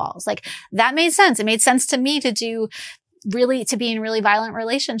termites in the walls. Like that made sense. It made sense to me to be in really violent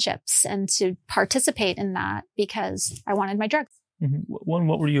relationships and to participate in that because I wanted my drugs. Mm-hmm. One,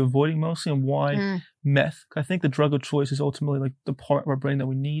 what were you avoiding mostly and why meth? I think the drug of choice is ultimately like the part of our brain that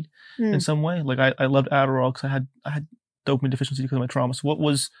we need in some way. Like I loved Adderall because I had dopamine deficiency because of my trauma. So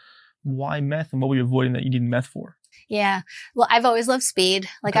why meth and what were you avoiding that you needed meth for? Yeah. Well, I've always loved speed.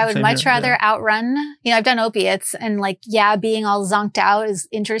 Like I would much rather outrun, I've done opiates and like, being all zonked out is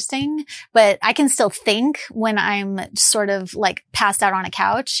interesting, but I can still think when I'm sort of like passed out on a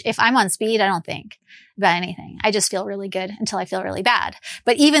couch. If I'm on speed, I don't think about anything. I just feel really good until I feel really bad.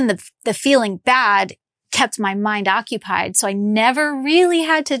 But even the feeling bad kept my mind occupied. So I never really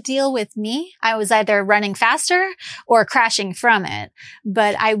had to deal with me. I was either running faster or crashing from it.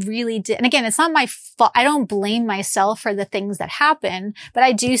 But I really did. And again, it's not my fault. I don't blame myself for the things that happen, but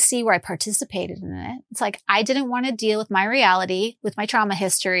I do see where I participated in it. It's like, I didn't want to deal with my reality, with my trauma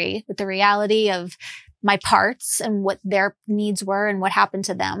history, with the reality of my parts and what their needs were and what happened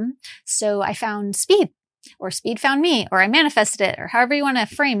to them. So I found speed. Or speed found me, or I manifested it, or however you want to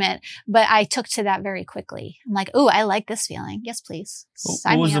frame it. But I took to that very quickly. I'm like, oh, I like this feeling. Yes, please.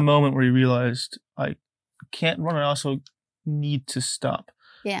 What was the moment where you realized I can't run? I also need to stop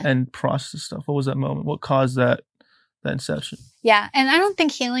and process stuff. What was that moment? What caused that inception? Yeah. And I don't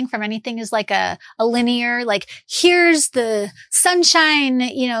think healing from anything is like a linear, like, here's the sunshine,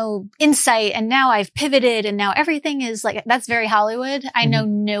 insight. And now I've pivoted and now everything is like, that's very Hollywood. I know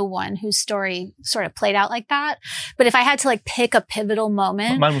no one whose story sort of played out like that. But if I had to like pick a pivotal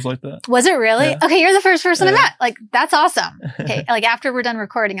moment. Mine was like that. Was it really? Yeah. Okay. You're the first person I met. Like, that's awesome. Okay. Like after we're done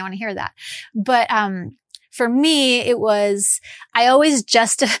recording, I want to hear that. But, for me, it was,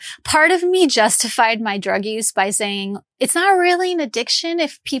 part of me justified my drug use by saying, it's not really an addiction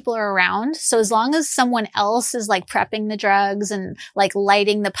if people are around. So as long as someone else is like prepping the drugs and like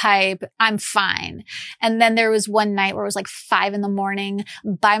lighting the pipe, I'm fine. And then there was one night where it was like 5 a.m.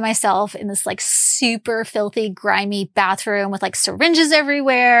 by myself in this like super filthy, grimy bathroom with like syringes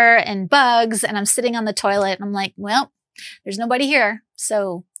everywhere and bugs. And I'm sitting on the toilet and I'm like, well, there's nobody here.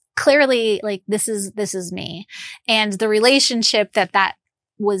 So clearly, like, this is me. And the relationship that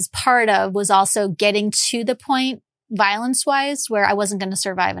was part of was also getting to the point, violence-wise, where I wasn't going to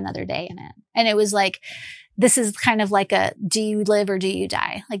survive another day in it. And it was like, this is kind of like do you live or do you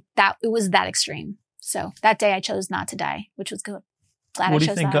die? Like that, it was that extreme. So that day I chose not to die, which was good. Glad I chose that. What do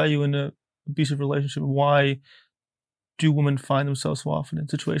you think got you in an abusive relationship? Why do women find themselves so often in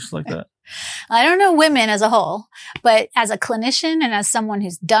situations like that? I don't know women as a whole, but as a clinician and as someone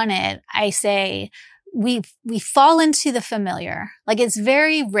who's done it, I say we fall into the familiar. Like, it's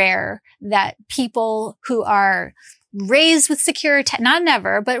very rare that people who are raised with secure, not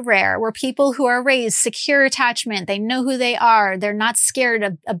never, but rare, where people who are raised secure attachment, they know who they are. They're not scared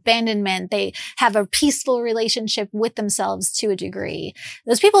of abandonment. They have a peaceful relationship with themselves to a degree.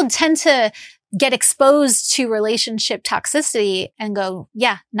 Those people tend to get exposed to relationship toxicity and go,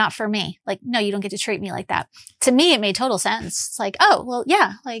 yeah, not for me. Like, no, you don't get to treat me like that. To me, it made total sense. It's like, oh, well,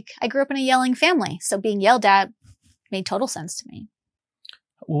 yeah, like I grew up in a yelling family. So being yelled at made total sense to me.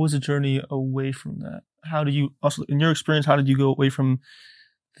 What was the journey away from that? How do you also, in your experience, how did you go away from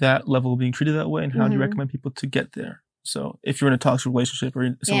that level of being treated that way? And how do you recommend people to get there? So if you're in a toxic relationship or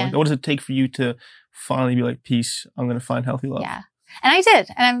something like that, what does it take for you to finally be like, peace, I'm going to find healthy love? Yeah. And I did.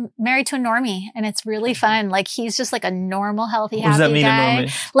 And I'm married to a normie and it's really fun. Like, he's just like a normal, healthy, happy guy. What does that mean, a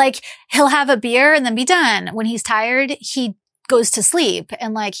normie? Like, he'll have a beer and then be done. When he's tired, he goes to sleep,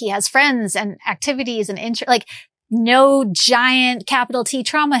 and like he has friends and activities and like no giant capital T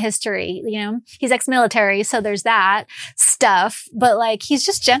trauma history. He's ex-military. So there's that stuff, but like, he's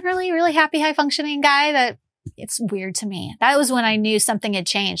just generally really happy, high functioning guy that it's weird to me. That was when I knew something had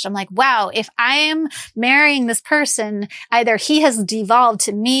changed. I'm like, wow, if I am marrying this person, either he has devolved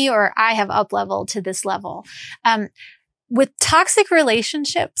to me or I have up-leveled to this level. With toxic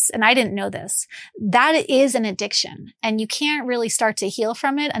relationships, and I didn't know this, that is an addiction. And you can't really start to heal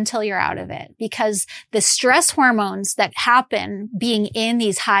from it until you're out of it, because the stress hormones that happen being in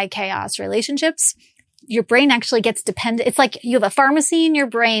these high chaos relationships, your brain actually gets dependent. It's like you have a pharmacy in your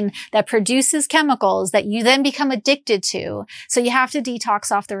brain that produces chemicals that you then become addicted to. So you have to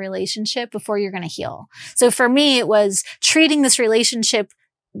detox off the relationship before you're going to heal. So for me, it was treating this relationship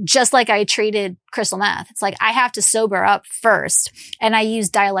just like I treated crystal meth. It's like, I have to sober up first. And I use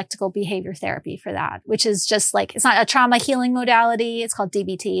dialectical behavior therapy for that, which is just like, it's not a trauma healing modality. It's called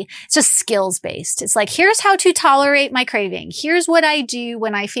DBT. It's just skills based. It's like, here's how to tolerate my craving. Here's what I do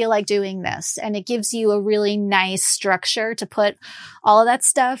when I feel like doing this. And it gives you a really nice structure to put all of that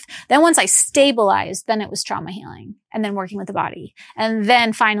stuff. Then once I stabilized, then it was trauma healing, and then working with the body, and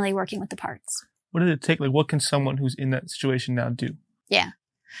then finally working with the parts. What did it take? Like, what can someone who's in that situation now do? Yeah.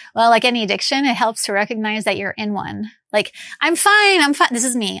 Well, like any addiction, it helps to recognize that you're in one. Like, I'm fine. This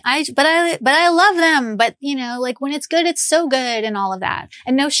is me. But I love them. But like, when it's good, it's so good, and all of that,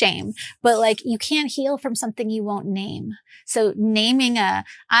 and no shame. But like, you can't heal from something you won't name. So naming I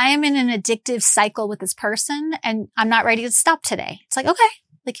am in an addictive cycle with this person and I'm not ready to stop today. It's like, okay.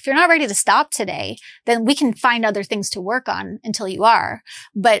 Like, if you're not ready to stop today, then we can find other things to work on until you are.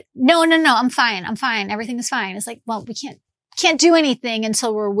 But no, I'm fine. Everything is fine. It's like, well, we can't can't do anything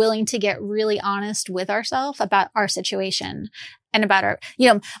until we're willing to get really honest with ourselves about our situation and about our,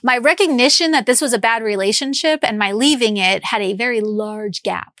 my recognition that this was a bad relationship and my leaving it had a very large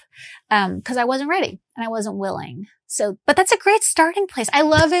gap. Cause I wasn't ready and I wasn't willing. So, but that's a great starting place. I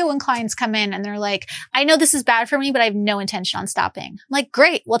love it when clients come in and they're like, I know this is bad for me, but I have no intention on stopping. I'm like,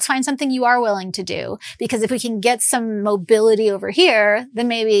 great. Let's find something you are willing to do, because if we can get some mobility over here, then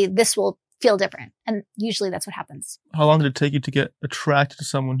maybe this will feel different. And usually that's what happens. How long did it take you to get attracted to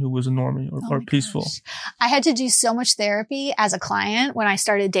someone who was a normie or peaceful? Gosh. I had to do so much therapy as a client when I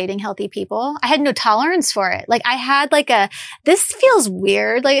started dating healthy people. I had no tolerance for it. Like I had this feels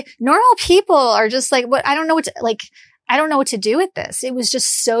weird. Like normal people are just like, what? I don't know what to do with this. It was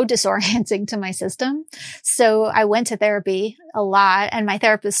just so disorienting to my system. So I went to therapy a lot, and my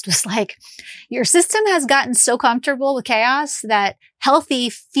therapist was like, your system has gotten so comfortable with chaos that healthy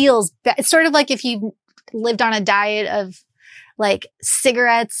feels it's sort of like if you lived on a diet of like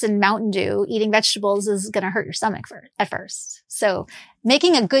cigarettes and Mountain Dew, eating vegetables is going to hurt your stomach at first. So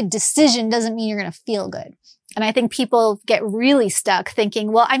making a good decision doesn't mean you're going to feel good. And I think people get really stuck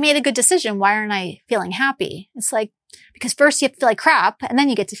thinking, well, I made a good decision. Why aren't I feeling happy? It's like, because first you have to feel like crap and then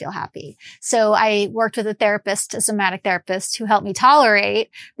you get to feel happy. So I worked with a somatic therapist who helped me tolerate,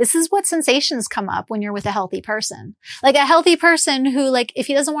 this is what sensations come up when you're with a healthy person. Like a healthy person who, like, if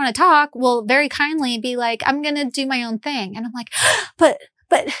he doesn't want to talk, will very kindly be like, I'm going to do my own thing. And I'm like, but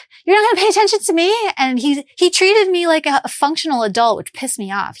you're not going to pay attention to me. And he treated me like a functional adult, which pissed me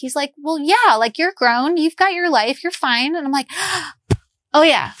off. He's like, well, yeah, like you're grown. You've got your life. You're fine. And I'm like, oh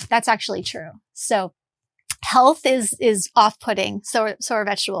yeah, that's actually true. So health is off-putting. So are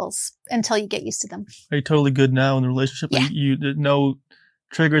vegetables until you get used to them. Are you totally good now in the relationship? Yeah. There's no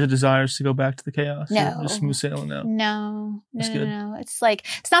triggers or desires to go back to the chaos? No. Just smooth sailing now? No. It's like,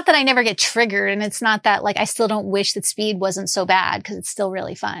 it's not that I never get triggered, and it's not that like I still don't wish that speed wasn't so bad, because it's still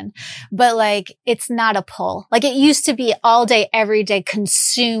really fun. But like, it's not a pull. Like it used to be all day, every day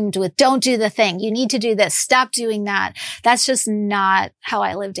consumed with, don't do the thing. You need to do this. Stop doing that. That's just not how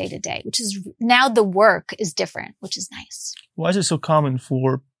I live day to day, which is now the work is different, which is nice. Why is it so common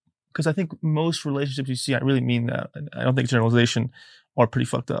because I think most relationships you see, I really mean that, and I don't think generalization, are pretty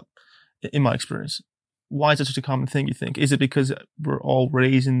fucked up in my experience. Why is it such a common thing, you think? Is it because we're all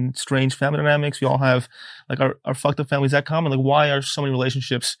raised in strange family dynamics? We all have like our fucked up families that common? Like why are so many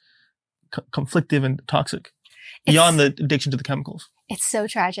relationships conflictive and toxic beyond the addiction to the chemicals? It's so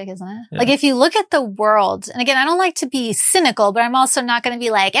tragic, isn't it? Yeah. Like if you look at the world, and again, I don't like to be cynical, but I'm also not going to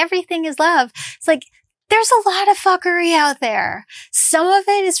be like, everything is love. It's like, there's a lot of fuckery out there. Some of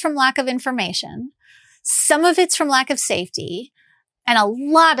it is from lack of information. Some of it's from lack of safety. And a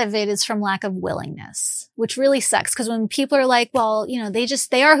lot of it is from lack of willingness, which really sucks. Because when people are like, well,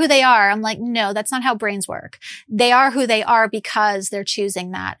 they are who they are. I'm like, no, that's not how brains work. They are who they are because they're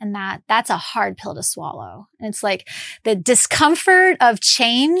choosing that. And that's a hard pill to swallow. And it's like the discomfort of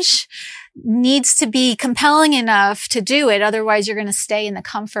change needs to be compelling enough to do it. Otherwise, you're going to stay in the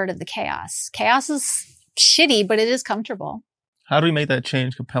comfort of the chaos. Chaos is shitty, but it is comfortable. How do we make that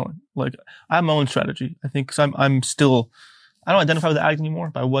change compelling? Like I have my own strategy, I think, because I'm still, I don't identify with the addict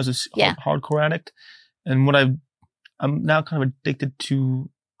anymore, but I was a hardcore addict. And I'm now kind of addicted to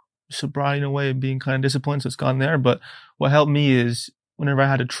sobriety in a way, being kind of disciplined. So it's gone there. But what helped me is whenever I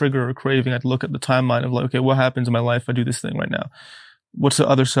had a trigger or craving, I'd look at the timeline of like, okay, what happens in my life if I do this thing right now? What's the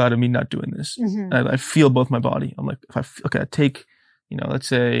other side of me not doing this? Mm-hmm. And I feel both my body. I'm like, I take, let's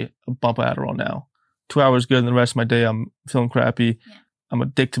say a bump of Adderall now. 2 hours good, and the rest of my day I'm feeling crappy. Yeah. I'm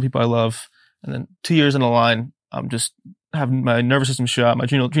addicted to people I love. And then 2 years in a line, I'm just having my nervous system shot, my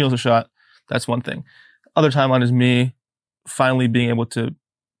adrenals are shot. That's one thing. Other timeline is me finally being able to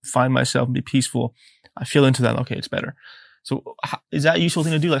find myself and be peaceful. I feel into that. Okay, it's better. So is that a useful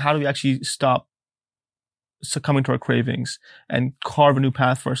thing to do? Like, how do we actually stop succumbing to our cravings and carve a new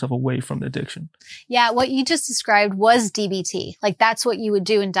path for ourselves away from the addiction? Yeah, what you just described was DBT. Like that's what you would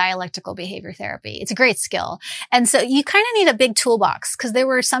do in dialectical behavior therapy. It's a great skill. And so you kind of need a big toolbox, because there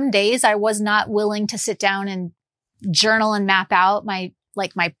were some days I was not willing to sit down and journal and map out my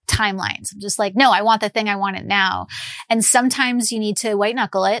timelines. I'm just like, no, I want the thing. I want it now. And sometimes you need to white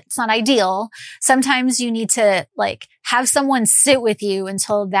knuckle it. It's not ideal. Sometimes you need to like have someone sit with you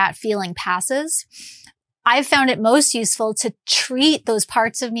until that feeling passes. I've found it most useful to treat those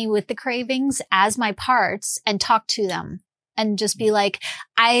parts of me with the cravings as my parts and talk to them and just be like,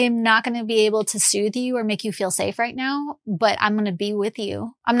 I'm not going to be able to soothe you or make you feel safe right now, but I'm going to be with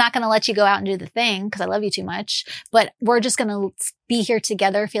you. I'm not going to let you go out and do the thing because I love you too much, but we're just going to be here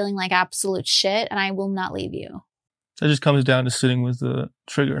together feeling like absolute shit, and I will not leave you. That just comes down to sitting with the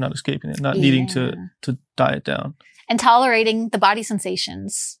trigger, not escaping it, not needing to die it down. and tolerating the body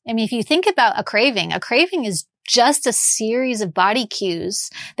sensations. I mean, if you think about a craving is just a series of body cues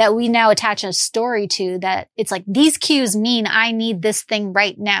that we now attach a story to, that it's like, these cues mean I need this thing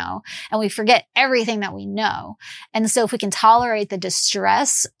right now. And we forget everything that we know. And so if we can tolerate the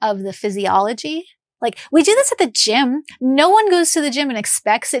distress of the physiology, like we do this at the gym. No one goes to the gym and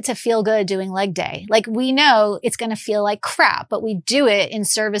expects it to feel good doing leg day. Like we know it's going to feel like crap, but we do it in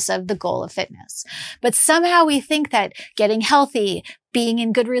service of the goal of fitness. But somehow we think that getting healthy, being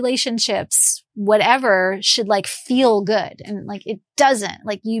in good relationships, whatever, should like feel good. And like it doesn't.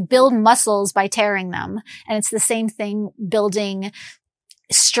 Like you build muscles by tearing them. And it's the same thing building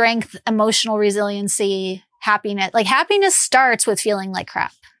strength, emotional resiliency, happiness. Like happiness starts with feeling like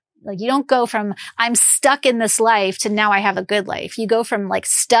crap. Like you don't go from I'm stuck in this life to now I have a good life. You go from like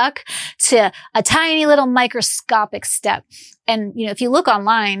stuck to a tiny little microscopic step. And, you know, if you look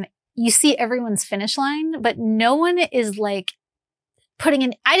online, you see everyone's finish line, but no one is like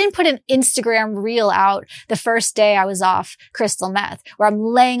I didn't put an Instagram reel out the first day I was off crystal meth, where I'm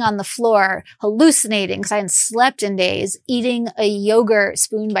laying on the floor hallucinating because I hadn't slept in days, eating a yogurt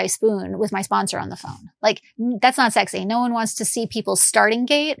spoon by spoon with my sponsor on the phone. Like that's not sexy. No one wants to see people's starting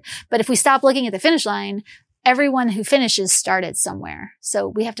gate. But if we stop looking at the finish line, everyone who finishes started somewhere. So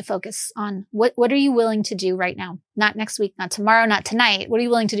we have to focus on what are you willing to do right now? Not next week, not tomorrow, not tonight. What are you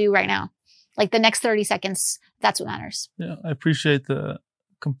willing to do right now? Like the next 30 seconds, that's what matters. Yeah, I appreciate the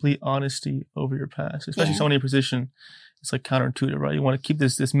complete honesty over your past, especially someone in your position. It's like counterintuitive, right? You want to keep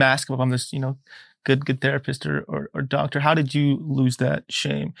this mask up. I'm this, good therapist or doctor. How did you lose that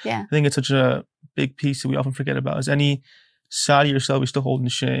shame? Yeah. I think it's such a big piece that we often forget about, is any side of yourself you still hold in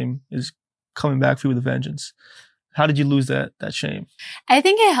shame is coming back for you with a vengeance. How did you lose that shame? I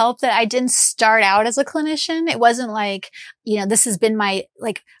think it helped that I didn't start out as a clinician. It wasn't like, this has been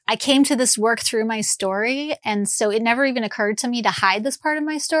I came to this work through my story. And so it never even occurred to me to hide this part of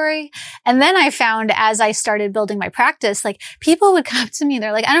my story. And then I found as I started building my practice, like people would come up to me.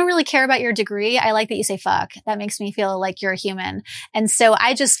 They're like, I don't really care about your degree. I like that you say fuck. That makes me feel like you're a human. And so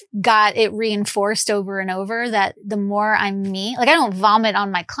I just got it reinforced over and over that the more I'm me, like I don't vomit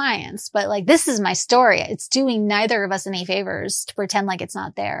on my clients, but like this is my story. It's doing neither of us any favors to pretend like it's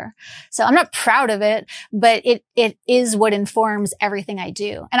not there. So I'm not proud of it, but it is what informs everything I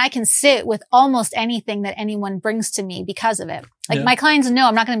do. And I can sit with almost anything that anyone brings to me because of it. Like my clients know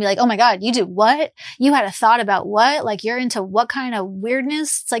I'm not going to be like, oh my God, you did what? You had a thought about what? Like you're into what kind of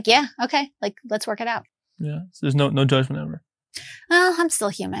weirdness? It's like, yeah, okay. Like let's work it out. Yeah. So there's no judgment ever. Well, I'm still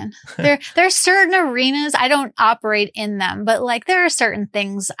human. There are certain arenas I don't operate in them, but like there are certain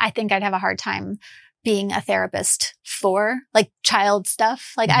things I think I'd have a hard time being a therapist for, like child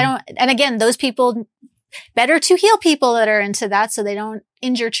stuff. Like I don't, and again, those people, better to heal people that are into that so they don't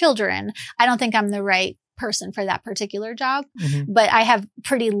injure children. I don't think I'm the right person for that particular job, but I have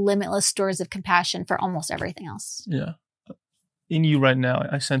pretty limitless stores of compassion for almost everything else. Yeah. In you right now,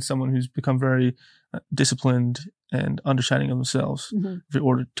 I sense someone who's become very disciplined and understanding of themselves. If you're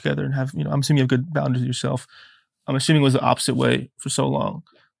ordered together and have, I'm assuming you have good boundaries with yourself. I'm assuming it was the opposite way for so long.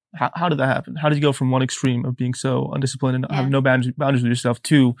 How did that happen? How did you go from one extreme of being so undisciplined and having no boundaries with yourself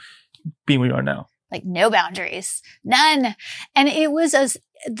to being where you are now? Like no boundaries, none. And it was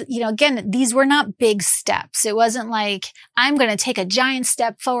again, these were not big steps. It wasn't like I'm going to take a giant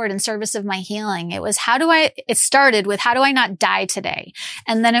step forward in service of my healing. It was it started with how do I not die today?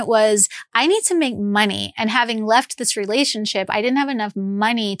 And then it was, I need to make money. And having left this relationship, I didn't have enough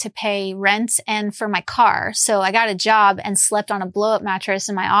money to pay rent and for my car. So I got a job and slept on a blow up mattress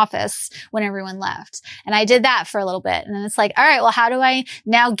in my office when everyone left. And I did that for a little bit. And then it's like, all right, well, how do I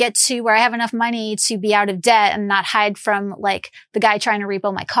now get to where I have enough money to be out of debt and not hide from like the guy trying to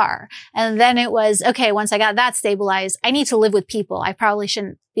repo my car? And then it was, okay, once I got that stabilized, I need to live with people. I probably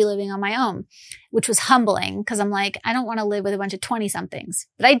shouldn't be living on my own, which was humbling because I'm like, I don't want to live with a bunch of 20 somethings,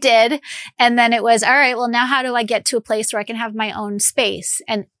 but I did. And then it was, all right, well, now how do I get to a place where I can have my own space?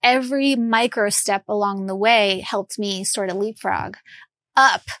 And every micro step along the way helped me sort of leapfrog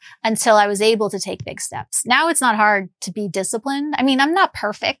up until I was able to take big steps. Now it's not hard to be disciplined. I mean, I'm not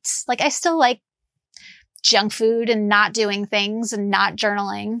perfect. Like I still like junk food and not doing things and not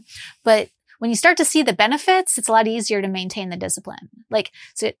journaling. But when you start to see the benefits, it's a lot easier to maintain the discipline. Like,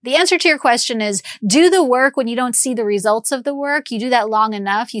 so the answer to your question is do the work when you don't see the results of the work. You do that long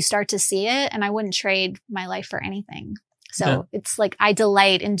enough, you start to see it. And I wouldn't trade my life for anything. So it's like, I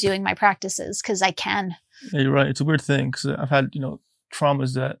delight in doing my practices because I can. Yeah, you're right. It's a weird thing because I've had,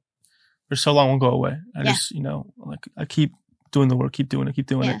 traumas that for so long won't go away. I just, I keep doing the work, keep doing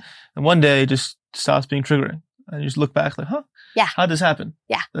it. And one day it just stops being triggering. And you just look back like, Yeah. How'd this happen?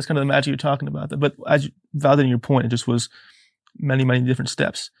 Yeah. That's kind of the magic you're talking about. But as you validating your point, it just was many, many different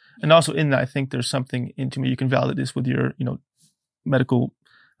steps. And also in that, I think there's something into me. You can validate this with your, medical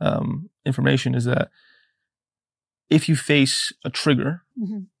information, is that if you face a trigger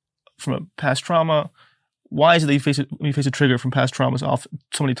from a past trauma, why is it that when you face a trigger from past traumas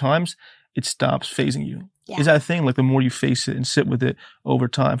so many times, it stops phasing you? Yeah. Is that a thing? Like the more you face it and sit with it over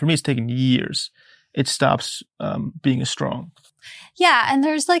time, for me, it's taken years. It stops being as strong. Yeah. And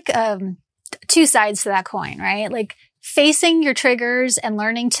there's like two sides to that coin, right? Like facing your triggers and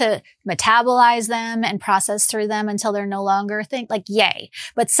learning to metabolize them and process through them until they're no longer a thing, like yay.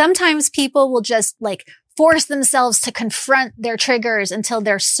 But sometimes people will just like force themselves to confront their triggers until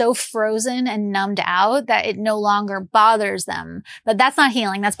they're so frozen and numbed out that it no longer bothers them. But that's not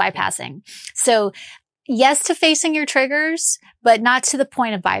healing. That's bypassing. So yes to facing your triggers, but not to the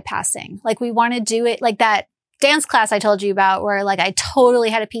point of bypassing. Like we want to do it like that dance class I told you about where like I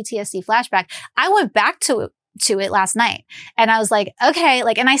totally had a PTSD flashback. I went back to it last night and I was like, okay,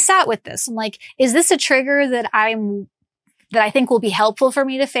 like, and I sat with this. I'm like, is this a trigger that I think will be helpful for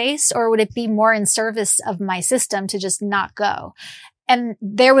me to face, or would it be more in service of my system to just not go? And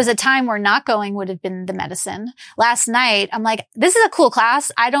there was a time where not going would have been the medicine. Last night, I'm like, this is a cool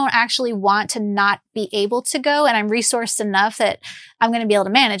class. I don't actually want to not be able to go. And I'm resourced enough that I'm going to be able to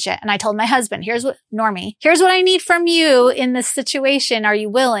manage it. And I told my husband, here's what I need from you in this situation. Are you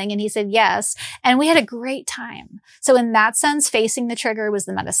willing? And he said, yes. And we had a great time. So in that sense, facing the trigger was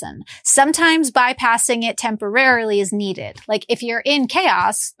the medicine. Sometimes bypassing it temporarily is needed. Like if you're in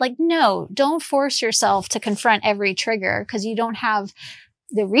chaos, like no, don't force yourself to confront every trigger because you don't have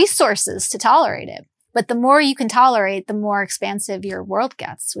the resources to tolerate it. But the more you can tolerate, the more expansive your world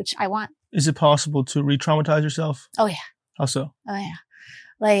gets, which I want. Is it possible to re-traumatize yourself? Oh, yeah. How so? Oh, yeah.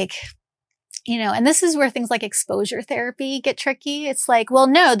 Like, and this is where things like exposure therapy get tricky. It's like, well,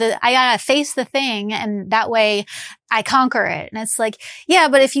 no, I gotta face the thing and that way I conquer it. And it's like, yeah,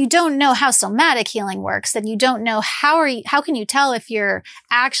 but if you don't know how somatic healing works, then you don't know how can you tell if you're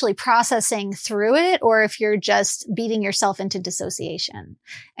actually processing through it or if you're just beating yourself into dissociation.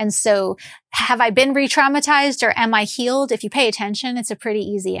 And so have I been re-traumatized or am I healed? If you pay attention, it's a pretty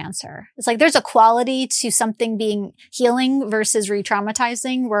easy answer. It's like there's a quality to something being healing versus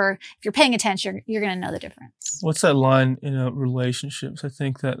re-traumatizing where if you're paying attention, you're going to know the difference. What's that line in relationships? I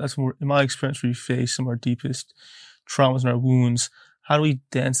think that's in my experience where we face some of our deepest traumas and our wounds. How do we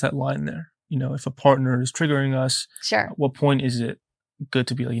dance that line there? If a partner is triggering us, sure. At what point is it good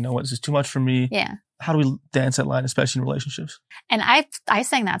to be like, what, is this too much for me? Yeah. How do we dance that line, especially in relationships? And I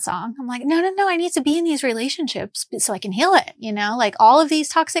sang that song. I'm like, no, I need to be in these relationships so I can heal it. Like all of these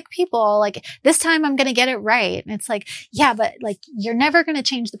toxic people, like this time I'm going to get it right. And it's like, yeah, but like you're never going to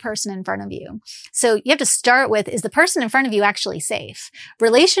change the person in front of you. So you have to start with, is the person in front of you actually safe?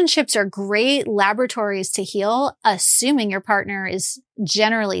 Relationships are great laboratories to heal, assuming your partner is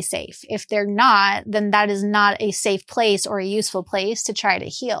generally safe. If they're not, then that is not a safe place or a useful place to try to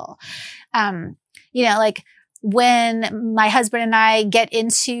heal. Like when my husband and I get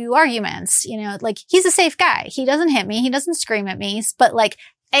into arguments, like he's a safe guy. He doesn't hit me. He doesn't scream at me, but like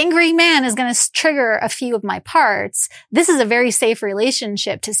angry man is going to trigger a few of my parts. This is a very safe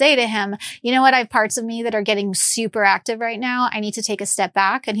relationship to say to him, you know what? I have parts of me that are getting super active right now. I need to take a step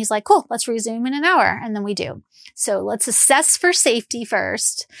back. And he's like, cool, let's resume in an hour. And then we do. So let's assess for safety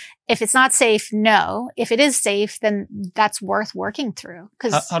first. If it's not safe, no. If it is safe, then that's worth working through.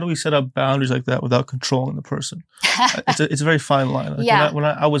 How do we set up boundaries like that without controlling the person? It's a very fine line. Like yeah. When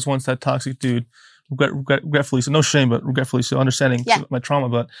I was once that toxic dude, regretfully, so no shame, but regretfully, so understanding my trauma,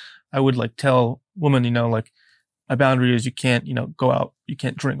 but I would like tell women, like my boundary is you can't, go out, you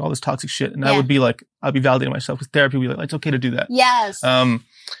can't drink, all this toxic shit. And I would be like, I'd be validating myself because therapy would be like, it's okay to do that. Yes.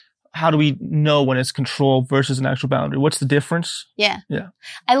 How do we know when it's control versus an actual boundary? What's the difference? Yeah. Yeah.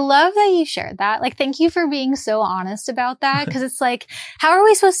 I love that you shared that. Like, thank you for being so honest about that. Cause it's like, how are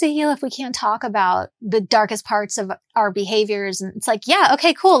we supposed to heal if we can't talk about the darkest parts of our behaviors? And it's like, yeah,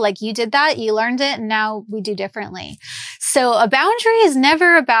 okay, cool. Like you did that, you learned it, and now we do differently. So a boundary is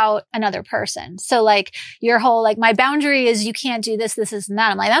never about another person. So like your whole, like my boundary is you can't do this, this, and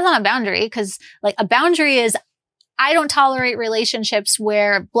that. I'm like, that's not a boundary. Cause like a boundary is I don't tolerate relationships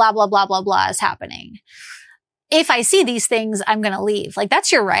where blah, blah, blah, blah, blah is happening. If I see these things, I'm going to leave. Like,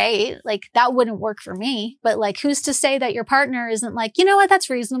 that's your right. Like, that wouldn't work for me. But like, who's to say that your partner isn't like, you know what? That's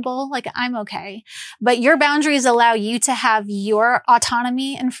reasonable. Like, I'm okay. But your boundaries allow you to have your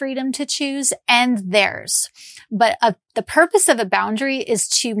autonomy and freedom to choose and theirs. But the purpose of a boundary is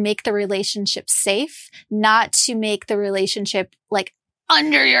to make the relationship safe, not to make the relationship like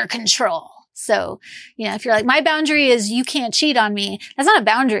under your control. So, if you're like, my boundary is you can't cheat on me, that's not a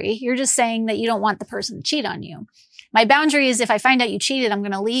boundary. You're just saying that you don't want the person to cheat on you. My boundary is if I find out you cheated, I'm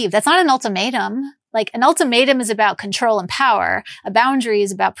going to leave. That's not an ultimatum. Like an ultimatum is about control and power. A boundary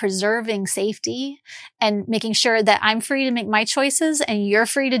is about preserving safety and making sure that I'm free to make my choices and you're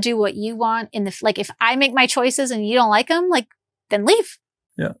free to do what you want if I make my choices and you don't like them, then leave.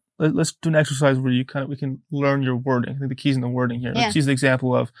 Yeah. Let's do an exercise where we can learn your wording. I think the key's in the wording here. Yeah. Let's use the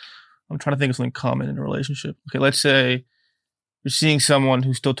example of, I'm trying to think of something common in a relationship. Okay. Let's say you're seeing someone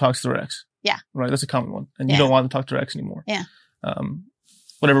who still talks to their ex. Yeah. Right. That's a common one. And you don't want to talk to their ex anymore. Yeah.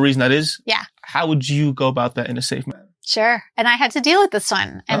 Whatever reason that is. Yeah. How would you go about that in a safe manner? Sure. And I had to deal with this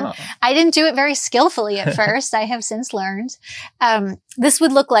one. And I didn't do it very skillfully at first. I have since learned. This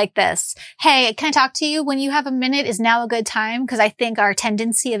would look like this. Hey, can I talk to you when you have a minute? Is now a good time? Because I think our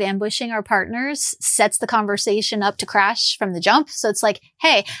tendency of ambushing our partners sets the conversation up to crash from the jump. So it's like,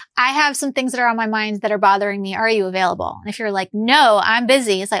 hey, I have some things that are on my mind that are bothering me. Are you available? And if you're like, no, I'm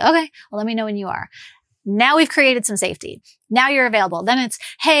busy. It's like, okay, well, let me know when you are. Now we've created some safety. Now you're available. Then it's,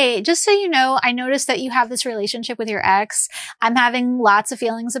 hey, just so you know, I noticed that you have this relationship with your ex. I'm having lots of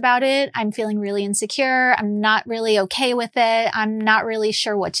feelings about it. I'm feeling really insecure. I'm not really okay with it. I'm not really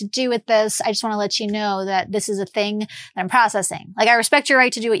sure what to do with this. I just want to let you know that this is a thing that I'm processing. I respect your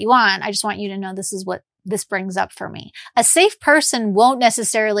right to do what you want. I just want you to know this is what this brings up for me. A safe person won't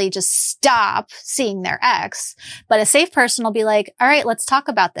necessarily just stop seeing their ex, but a safe person will be like, all right, let's talk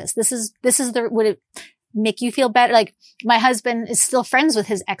about this. Would it make you feel better? My husband is still friends with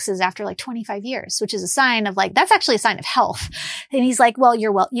his exes after 25 years, which is a sign of that's actually a sign of health. And he's like, well, do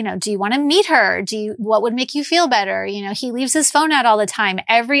you want to meet her? What would make you feel better? He leaves his phone out all the time.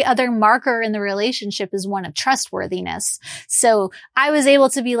 Every other marker in the relationship is one of trustworthiness. So I was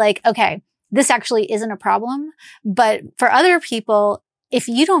able to be like, okay, this actually isn't a problem. But for other people, if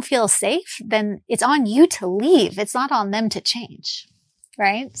you don't feel safe, then it's on you to leave. It's not on them to change,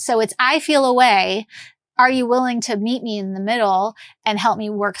 right? So it's, I feel away. Are you willing to meet me in the middle and help me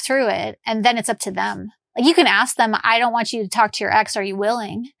work through it? And then it's up to them. You can ask them, I don't want you to talk to your ex. Are you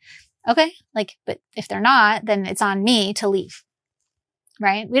willing? Okay. But if they're not, then it's on me to leave.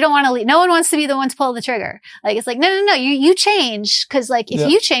 Right? We don't want to leave. No one wants to be the one to pull the trigger. No. You change. Cause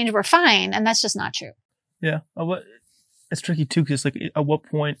if you change, we're fine. And that's just not true. Yeah. It's tricky too. Cause at what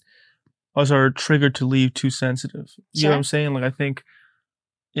point was our trigger to leave too sensitive? You know what I'm saying? I think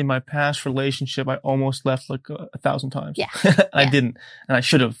in my past relationship, I almost left 1,000 times. Yeah. I didn't, and I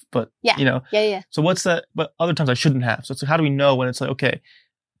should have, but Yeah. So what's that? But other times I shouldn't have. So it's how do we know when it's okay,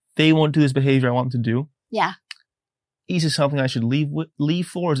 they won't do this behavior I want them to do? Yeah. Is it something I should leave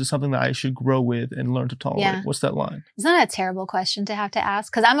for, or is it something that I should grow with and learn to tolerate? Yeah. What's that line? Isn't that a terrible question to have to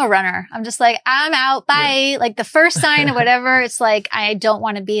ask? Because I'm a runner. I'm just I'm out. Bye. Yeah. The first sign of whatever, it's I don't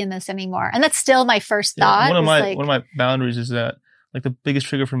want to be in this anymore. And that's still my first thought. One of my boundaries is that the biggest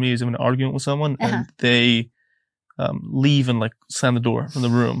trigger for me is in an argument with someone and they leave and slam the door from the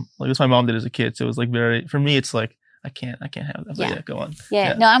room. That's what my mom did as a kid. So it was for me, it's I can't have that. Yeah, go on.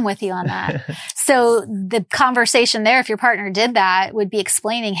 Yeah. No, I'm with you on that. So the conversation there, if your partner did that, would be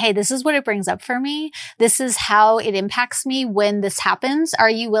explaining, hey, this is what it brings up for me. This is how it impacts me when this happens. Are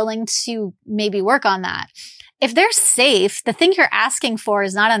you willing to maybe work on that? If they're safe, the thing you're asking for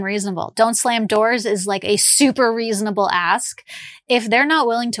is not unreasonable. Don't slam doors is a super reasonable ask. If they're not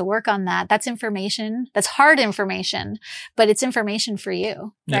willing to work on that, that's information. That's hard information, but it's information for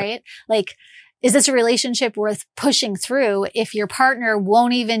you, right? Is this a relationship worth pushing through if your partner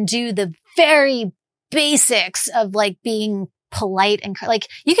won't even do the very basics of being polite and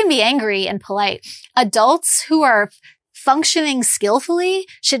you can be angry and polite. Adults who are functioning skillfully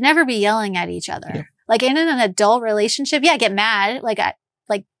should never be yelling at each other. Yeah. In an adult relationship, get mad.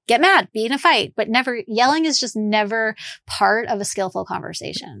 Get mad, be in a fight, but never yelling is just never part of a skillful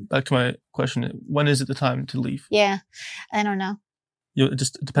conversation. Back to my question. When is it the time to leave? Yeah. I don't know. It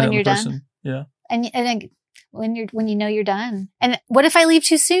just depends on the person. Done. Yeah. And then when you know you're done. And what if I leave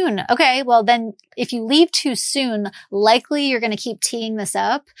too soon? Okay. Well, then if you leave too soon, likely you're going to keep teeing this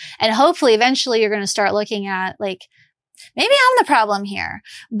up. And hopefully eventually you're going to start looking at maybe I'm the problem here.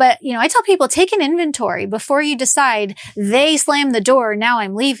 But, I tell people, take an inventory before you decide they slammed the door. Now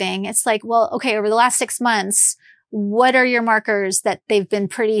I'm leaving. It's well, okay, over the last 6 months, what are your markers that they've been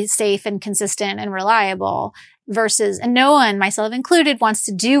pretty safe and consistent and reliable? versus, and no one, myself included, wants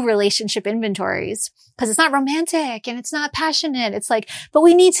to do relationship inventories because it's not romantic and it's not passionate. It's like, but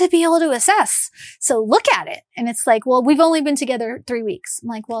we need to be able to assess. So look at it. And it's like, well, we've only been together 3 weeks. I'm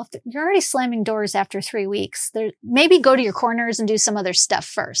like, well, if you're already slamming doors after 3 weeks, maybe go to your corners and do some other stuff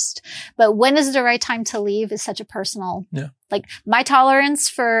first. But when is the right time to leave is such a personal, like my tolerance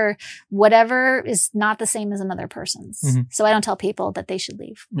for whatever is not the same as another person's. Mm-hmm. So I don't tell people that they should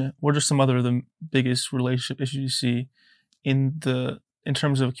leave. Yeah. What are some other of the biggest relationship issues you see in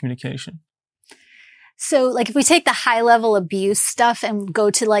terms of communication? So like if we take the high level abuse stuff and go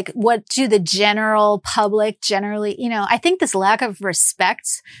to like what do the general public generally, I think this lack of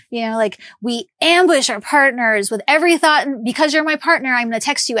respect, like we ambush our partners with every thought, and because you're my partner, I'm going to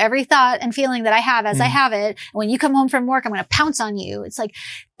text you every thought and feeling that I have as I have it. And when you come home from work, I'm going to pounce on you. It's like,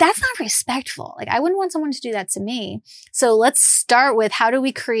 that's not respectful. Like I wouldn't want someone to do that to me. So let's start with how do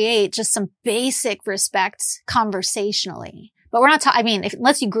we create just some basic respect conversationally? But we're not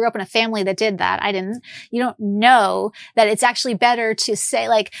unless you grew up in a family that did that, I didn't, you don't know that it's actually better to say,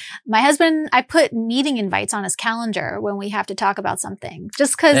 like, my husband, I put meeting invites on his calendar when we have to talk about something.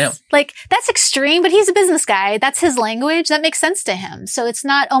 Just cause, like, that's extreme, but he's a business guy. That's his language. That makes sense to him. So it's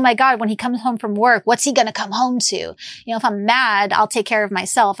not, oh my God, when he comes home from work, what's he gonna come home to? If I'm mad, I'll take care of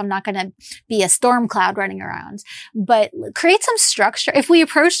myself. I'm not gonna be a storm cloud running around. But create some structure. If we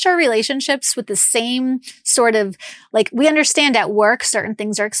approached our relationships with the same sort of, like, we understand at work, certain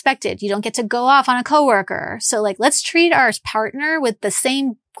things are expected. You don't get to go off on a coworker. So like, let's treat our partner with the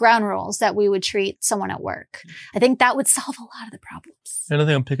same ground rules that we would treat someone at work. I think that would solve a lot of the problems. Another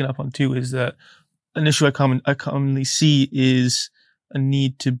thing I'm picking up on too is that an issue I commonly see is a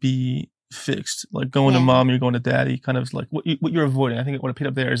need to be fixed. Like going to mom, you're going to daddy, kind of like what you're avoiding. I think what I picked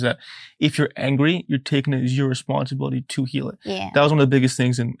up there is that if you're angry, you're taking it as your responsibility to heal it. Yeah. That was one of the biggest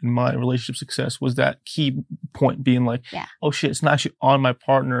things in my relationship success, was that key point being like, oh shit, it's not actually on my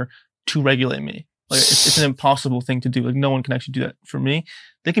partner to regulate me. Like it's an impossible thing to do. Like no one can actually do that for me.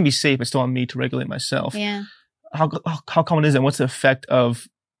 They can be safe, but still on me to regulate myself. Yeah. How common is that? What's the effect of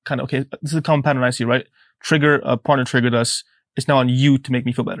kind of, okay, this is a common pattern I see, right? A partner triggered us. It's now on you to make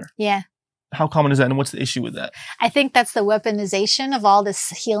me feel better. Yeah. How common is that, and what's the issue with that? I think that's the weaponization of all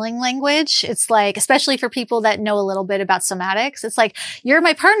this healing language. It's like, especially for people that know a little bit about somatics, it's like, you're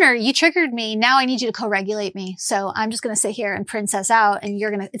my partner, you triggered me, now I need you to co-regulate me. So I'm just going to sit here and princess out, and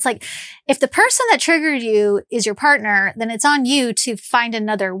it's like, if the person that triggered you is your partner, then it's on you to find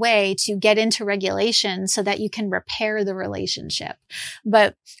another way to get into regulation so that you can repair the relationship.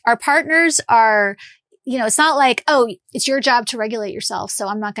 But our partners are, it's not like, oh, it's your job to regulate yourself, so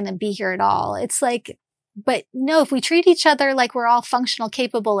I'm not going to be here at all. It's like, but no, if we treat each other like we're all functional,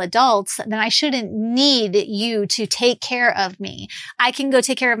 capable adults, then I shouldn't need you to take care of me. I can go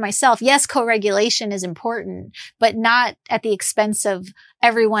take care of myself. Yes, co-regulation is important, but not at the expense of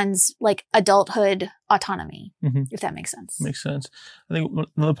everyone's like adulthood autonomy, if that makes sense. Makes sense. I think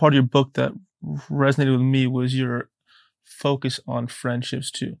another part of your book that resonated with me was your focus on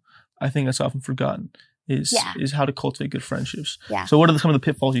friendships too. I think that's often forgotten. Is how to cultivate good friendships. Yeah. So what are some of the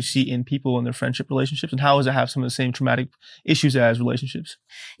pitfalls you see in people in their friendship relationships, and how does it have some of the same traumatic issues as relationships?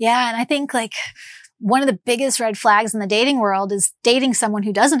 Yeah. And I think like one of the biggest red flags in the dating world is dating someone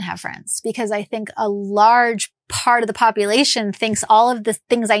who doesn't have friends, because I think a large part of the population thinks all of the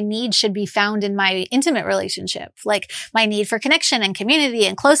things I need should be found in my intimate relationship, like my need for connection and community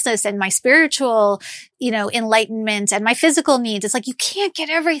and closeness and my spiritual, enlightenment and my physical needs. It's like, you can't get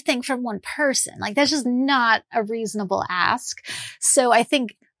everything from one person. Like that's just not a reasonable ask. So I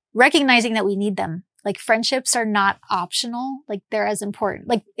think recognizing that we need them. Like friendships are not optional. Like they're as important.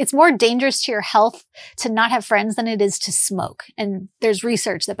 Like it's more dangerous to your health to not have friends than it is to smoke. And there's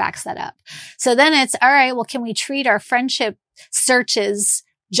research that backs that up. So then it's, all right, well, can we treat our friendship searches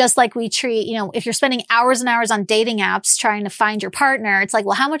just like we treat, if you're spending hours and hours on dating apps trying to find your partner, it's like,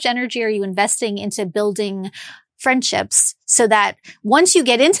 well, how much energy are you investing into building friendships so that once you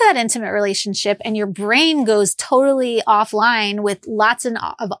get into that intimate relationship and your brain goes totally offline with lots of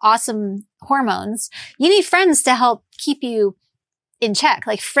awesome hormones, you need friends to help keep you in check.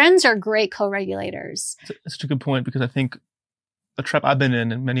 Like friends are great co-regulators. That's such a good point, because I think a trap I've been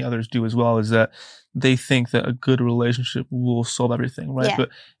in, and many others do as well, is that they think that a good relationship will solve everything, right? Yeah. But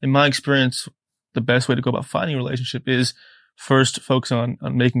in my experience, the best way to go about finding a relationship is first focus on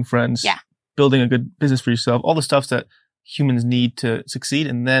making friends. Yeah. Building a good business for yourself, all the stuff that humans need to succeed.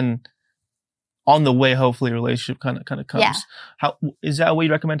 And then on the way, hopefully a relationship kind of comes. Yeah. How is that a way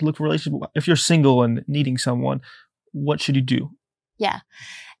you recommend to look for a relationship? If you're single and needing someone, what should you do? Yeah.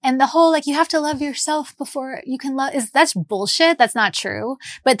 And the whole, like, you have to love yourself before you can that's bullshit. That's not true.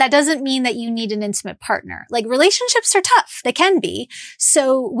 But that doesn't mean that you need an intimate partner. Like, relationships are tough. They can be.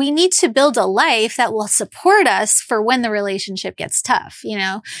 So we need to build a life that will support us for when the relationship gets tough, you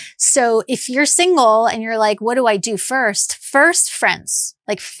know? So if you're single and you're like, what do I do first? First, friends.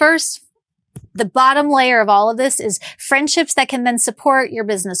 Like, first, the bottom layer of all of this is friendships that can then support your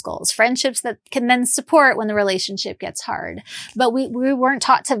business goals, friendships that can then support when the relationship gets hard. But we weren't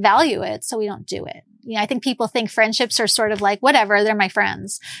taught to value it, so we don't do it. You know, I think people think friendships are sort of like, whatever, they're my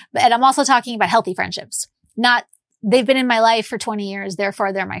friends. And I'm also talking about healthy friendships, not they've been in my life for 20 years,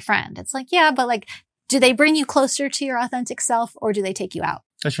 therefore they're my friend. It's like, yeah, but like, do they bring you closer to your authentic self, or do they take you out?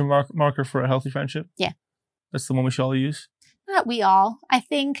 That's your marker for a healthy friendship? Yeah. That's the one we should all use? Not we all. I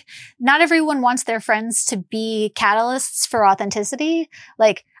think not everyone wants their friends to be catalysts for authenticity.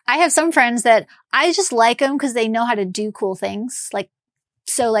 Like, I have some friends that I just like them because they know how to do cool things. Like,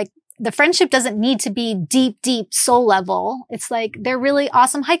 so like, the friendship doesn't need to be deep, deep soul level. It's like, they're really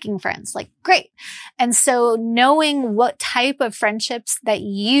awesome hiking friends. Like, great. And so knowing what type of friendships that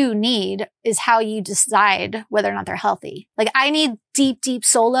you need is how you decide whether or not they're healthy. Like, I need deep, deep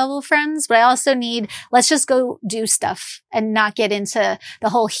soul level friends, but I also need, let's just go do stuff and not get into the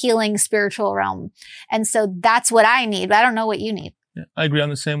whole healing spiritual realm. And so that's what I need, but I don't know what you need. Yeah, I agree on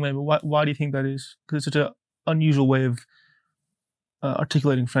the same way, but why do you think that is? Because it's such an unusual way of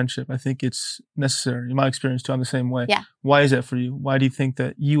articulating friendship. I think it's necessary. In my experience too, I'm the same way. Yeah. Why is that for you? Why do you think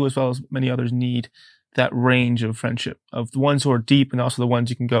that you, as well as many others, need that range of friendship, of the ones who are deep and also the ones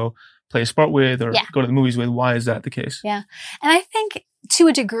you can go play a sport with or go to the movies with? Why is that the case? Yeah. And I think to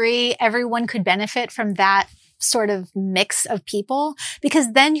a degree, everyone could benefit from that sort of mix of people,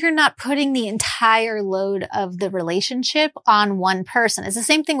 because then you're not putting the entire load of the relationship on one person. It's the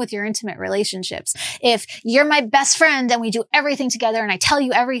same thing with your intimate relationships. If you're my best friend and we do everything together and I tell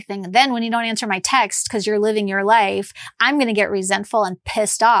you everything, then when you don't answer my text because you're living your life, I'm going to get resentful and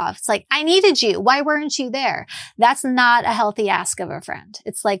pissed off. It's like, I needed you. Why weren't you there? That's not a healthy ask of a friend.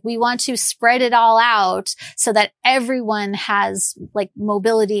 It's like, we want to spread it all out so that everyone has like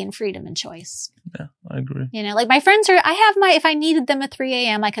mobility and freedom and choice. Yeah, I agree. You know, like my friends if I needed them at 3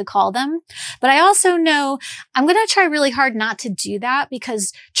 a.m., I could call them. But I also know I'm going to try really hard not to do that,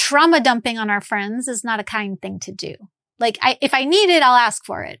 because trauma dumping on our friends is not a kind thing to do. Like, if I need it, I'll ask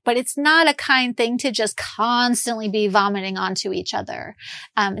for it, but it's not a kind thing to just constantly be vomiting onto each other.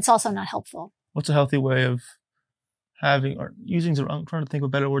 It's also not helpful. What's a healthy way of having, or using, I'm trying to think of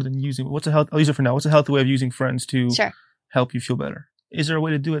a better word than using, I'll use it for now. What's a healthy way of using friends to help you feel better? Is there a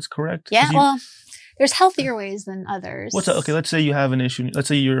way to do it's correct? Yeah, well, there's healthier ways than others. Okay, let's say you have an issue. Let's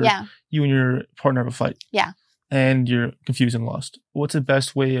say you and your partner have a fight. Yeah. And you're confused and lost. What's the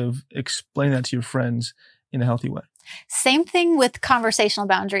best way of explaining that to your friends in a healthy way? Same thing with conversational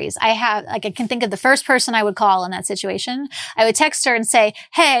boundaries. I can think of the first person I would call in that situation. I would text her and say,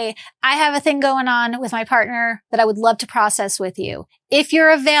 hey, I have a thing going on with my partner that I would love to process with you. If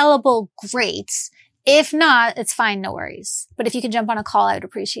you're available, great. If not, it's fine. No worries. But if you can jump on a call, I would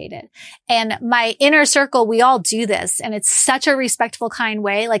appreciate it. And my inner circle, we all do this. And it's such a respectful, kind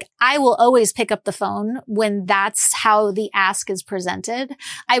way. Like, I will always pick up the phone when that's how the ask is presented.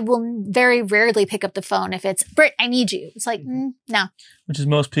 I will very rarely pick up the phone if it's, Britt, I need you. It's like, no. Which is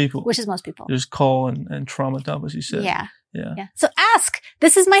most people. Just call and trauma dump, as you said. Yeah. So ask,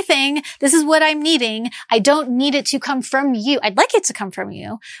 this is my thing. This is what I'm needing. I don't need it to come from you. I'd like it to come from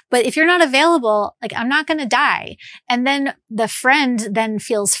you. But if you're not available, like, I'm not going to die. And then the friend then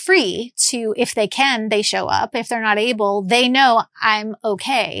feels free to, if they can, they show up. If they're not able, they know I'm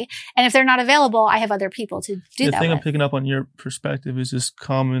okay. And if they're not available, I have other people to do that. The thing I'm picking up on your perspective is this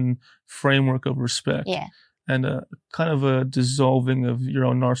common framework of respect. Yeah. And kind of a dissolving of your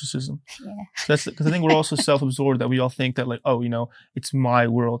own narcissism. Yeah. That's because I think we're also self-absorbed, that we all think that, like, oh, you know, it's my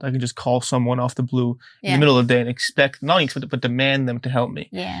world. I can just call someone off the blue in the middle of the day and not only expect it, but demand them to help me.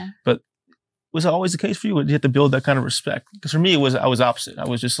 Yeah. But was that always the case for you? Or did you have to build that kind of respect? Because for me, I was opposite. I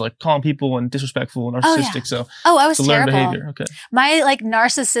was just like calling people and disrespectful and narcissistic. So I was terrible. Behavior. Okay. My like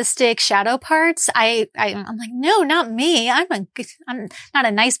narcissistic shadow parts, I'm like, no, not me. I'm not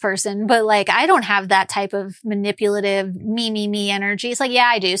a nice person, but like, I don't have that type of manipulative me energy. It's like, yeah,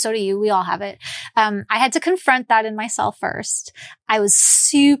 I do. So do you. We all have it. I had to confront that in myself first. I was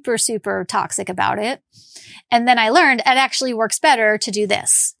super, super toxic about it. And then I learned it actually works better to do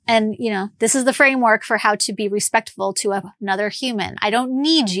this. And, this is the framework for how to be respectful to another human. I don't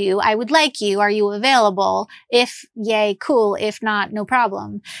need you. I would like you. Are you available? If yay, cool. If not, no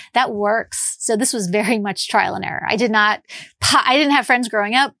problem. That works. So this was very much trial and error. I didn't have friends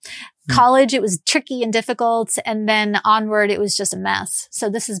growing up. College, it was tricky and difficult. And then onward, it was just a mess. So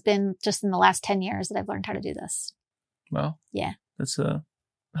this has been just in the last 10 years that I've learned how to do this. Wow. Yeah. That's,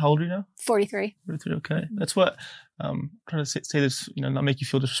 how old are you now? 43. 43. Okay. That's what, I'm trying to say this, not make you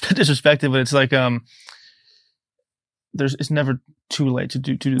feel disrespected, but it's like, it's never too late to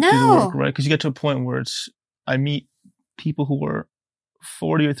do the work, right? Because you get to a point where I meet people who are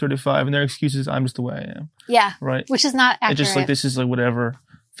 40 or 35 and their excuse is, I'm just the way I am. Yeah. Right. Which is not accurate. It's just like, this is like whatever.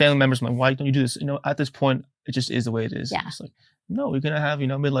 Family members, like, why don't you do this? At this point, it just is the way it is. Yeah. It's like, no, we're going to have,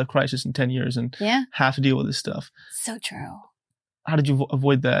 midlife crisis in 10 years and have to deal with this stuff. So true. How did you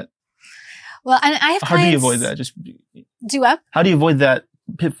avoid that? Well, and I have clients. How do you avoid that? Do what? How do you avoid that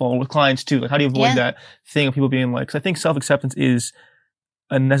pitfall with clients too? Like, how do you avoid that thing of people being like, 'cause I think self-acceptance is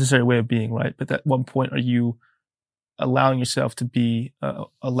a necessary way of being, right? But at one point, are you allowing yourself to be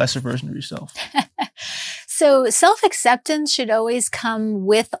a lesser version of yourself? So self-acceptance should always come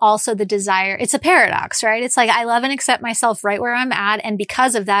with also the desire. It's a paradox, right? It's like, I love and accept myself right where I'm at. And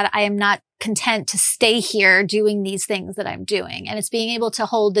because of that, I am not content to stay here doing these things that I'm doing. And it's being able to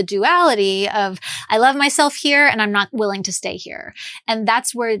hold the duality of, I love myself here and I'm not willing to stay here. And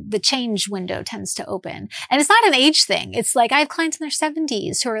that's where the change window tends to open. And it's not an age thing. It's like, I have clients in their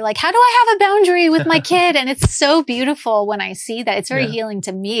 70s who are like, how do I have a boundary with my kid? And it's so beautiful when I see that. It's very healing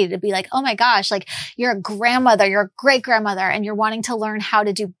to me to be like, oh my gosh, like you're a grandmother, you're a great grandmother, and you're wanting to learn how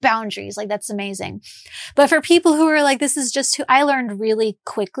to do boundaries. Like that's amazing. But for people who are like, this is just who I learned really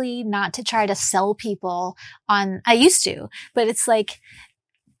quickly not to try to sell people on, I used to, but it's like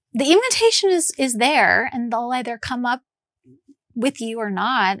the invitation is there and they'll either come up with you or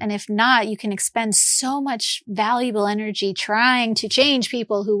not. And if not, you can expend so much valuable energy trying to change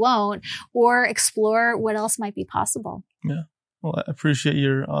people who won't or explore what else might be possible. Yeah. Well, I appreciate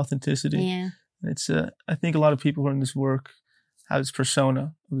your authenticity. Yeah. It's, I think a lot of people who are in this work have this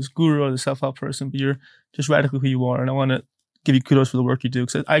persona of this guru or the self-help person, but you're just radically who you are. And I want to give you kudos for the work you do.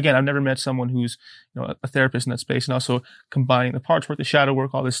 Because again, I've never met someone who's, a therapist in that space and also combining the parts work, the shadow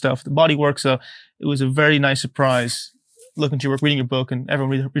work, all this stuff, the body work. So it was a very nice surprise looking to your work, reading your book, and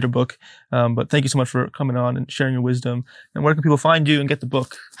everyone read your book. But thank you so much for coming on and sharing your wisdom. And where can people find you and get the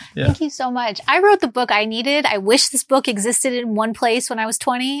book? Yeah. Thank you so much. I wrote the book I needed. I wish this book existed in one place when I was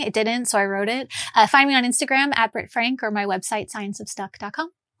 20. It didn't, so I wrote it. Find me on Instagram at Britt Frank or my website, scienceofstuck.com.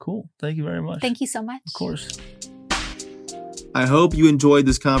 Cool. Thank you very much. Thank you so much. Of course. I hope you enjoyed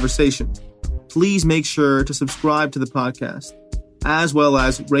this conversation. Please make sure to subscribe to the podcast, as well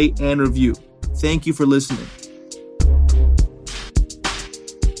as rate and review. Thank you for listening.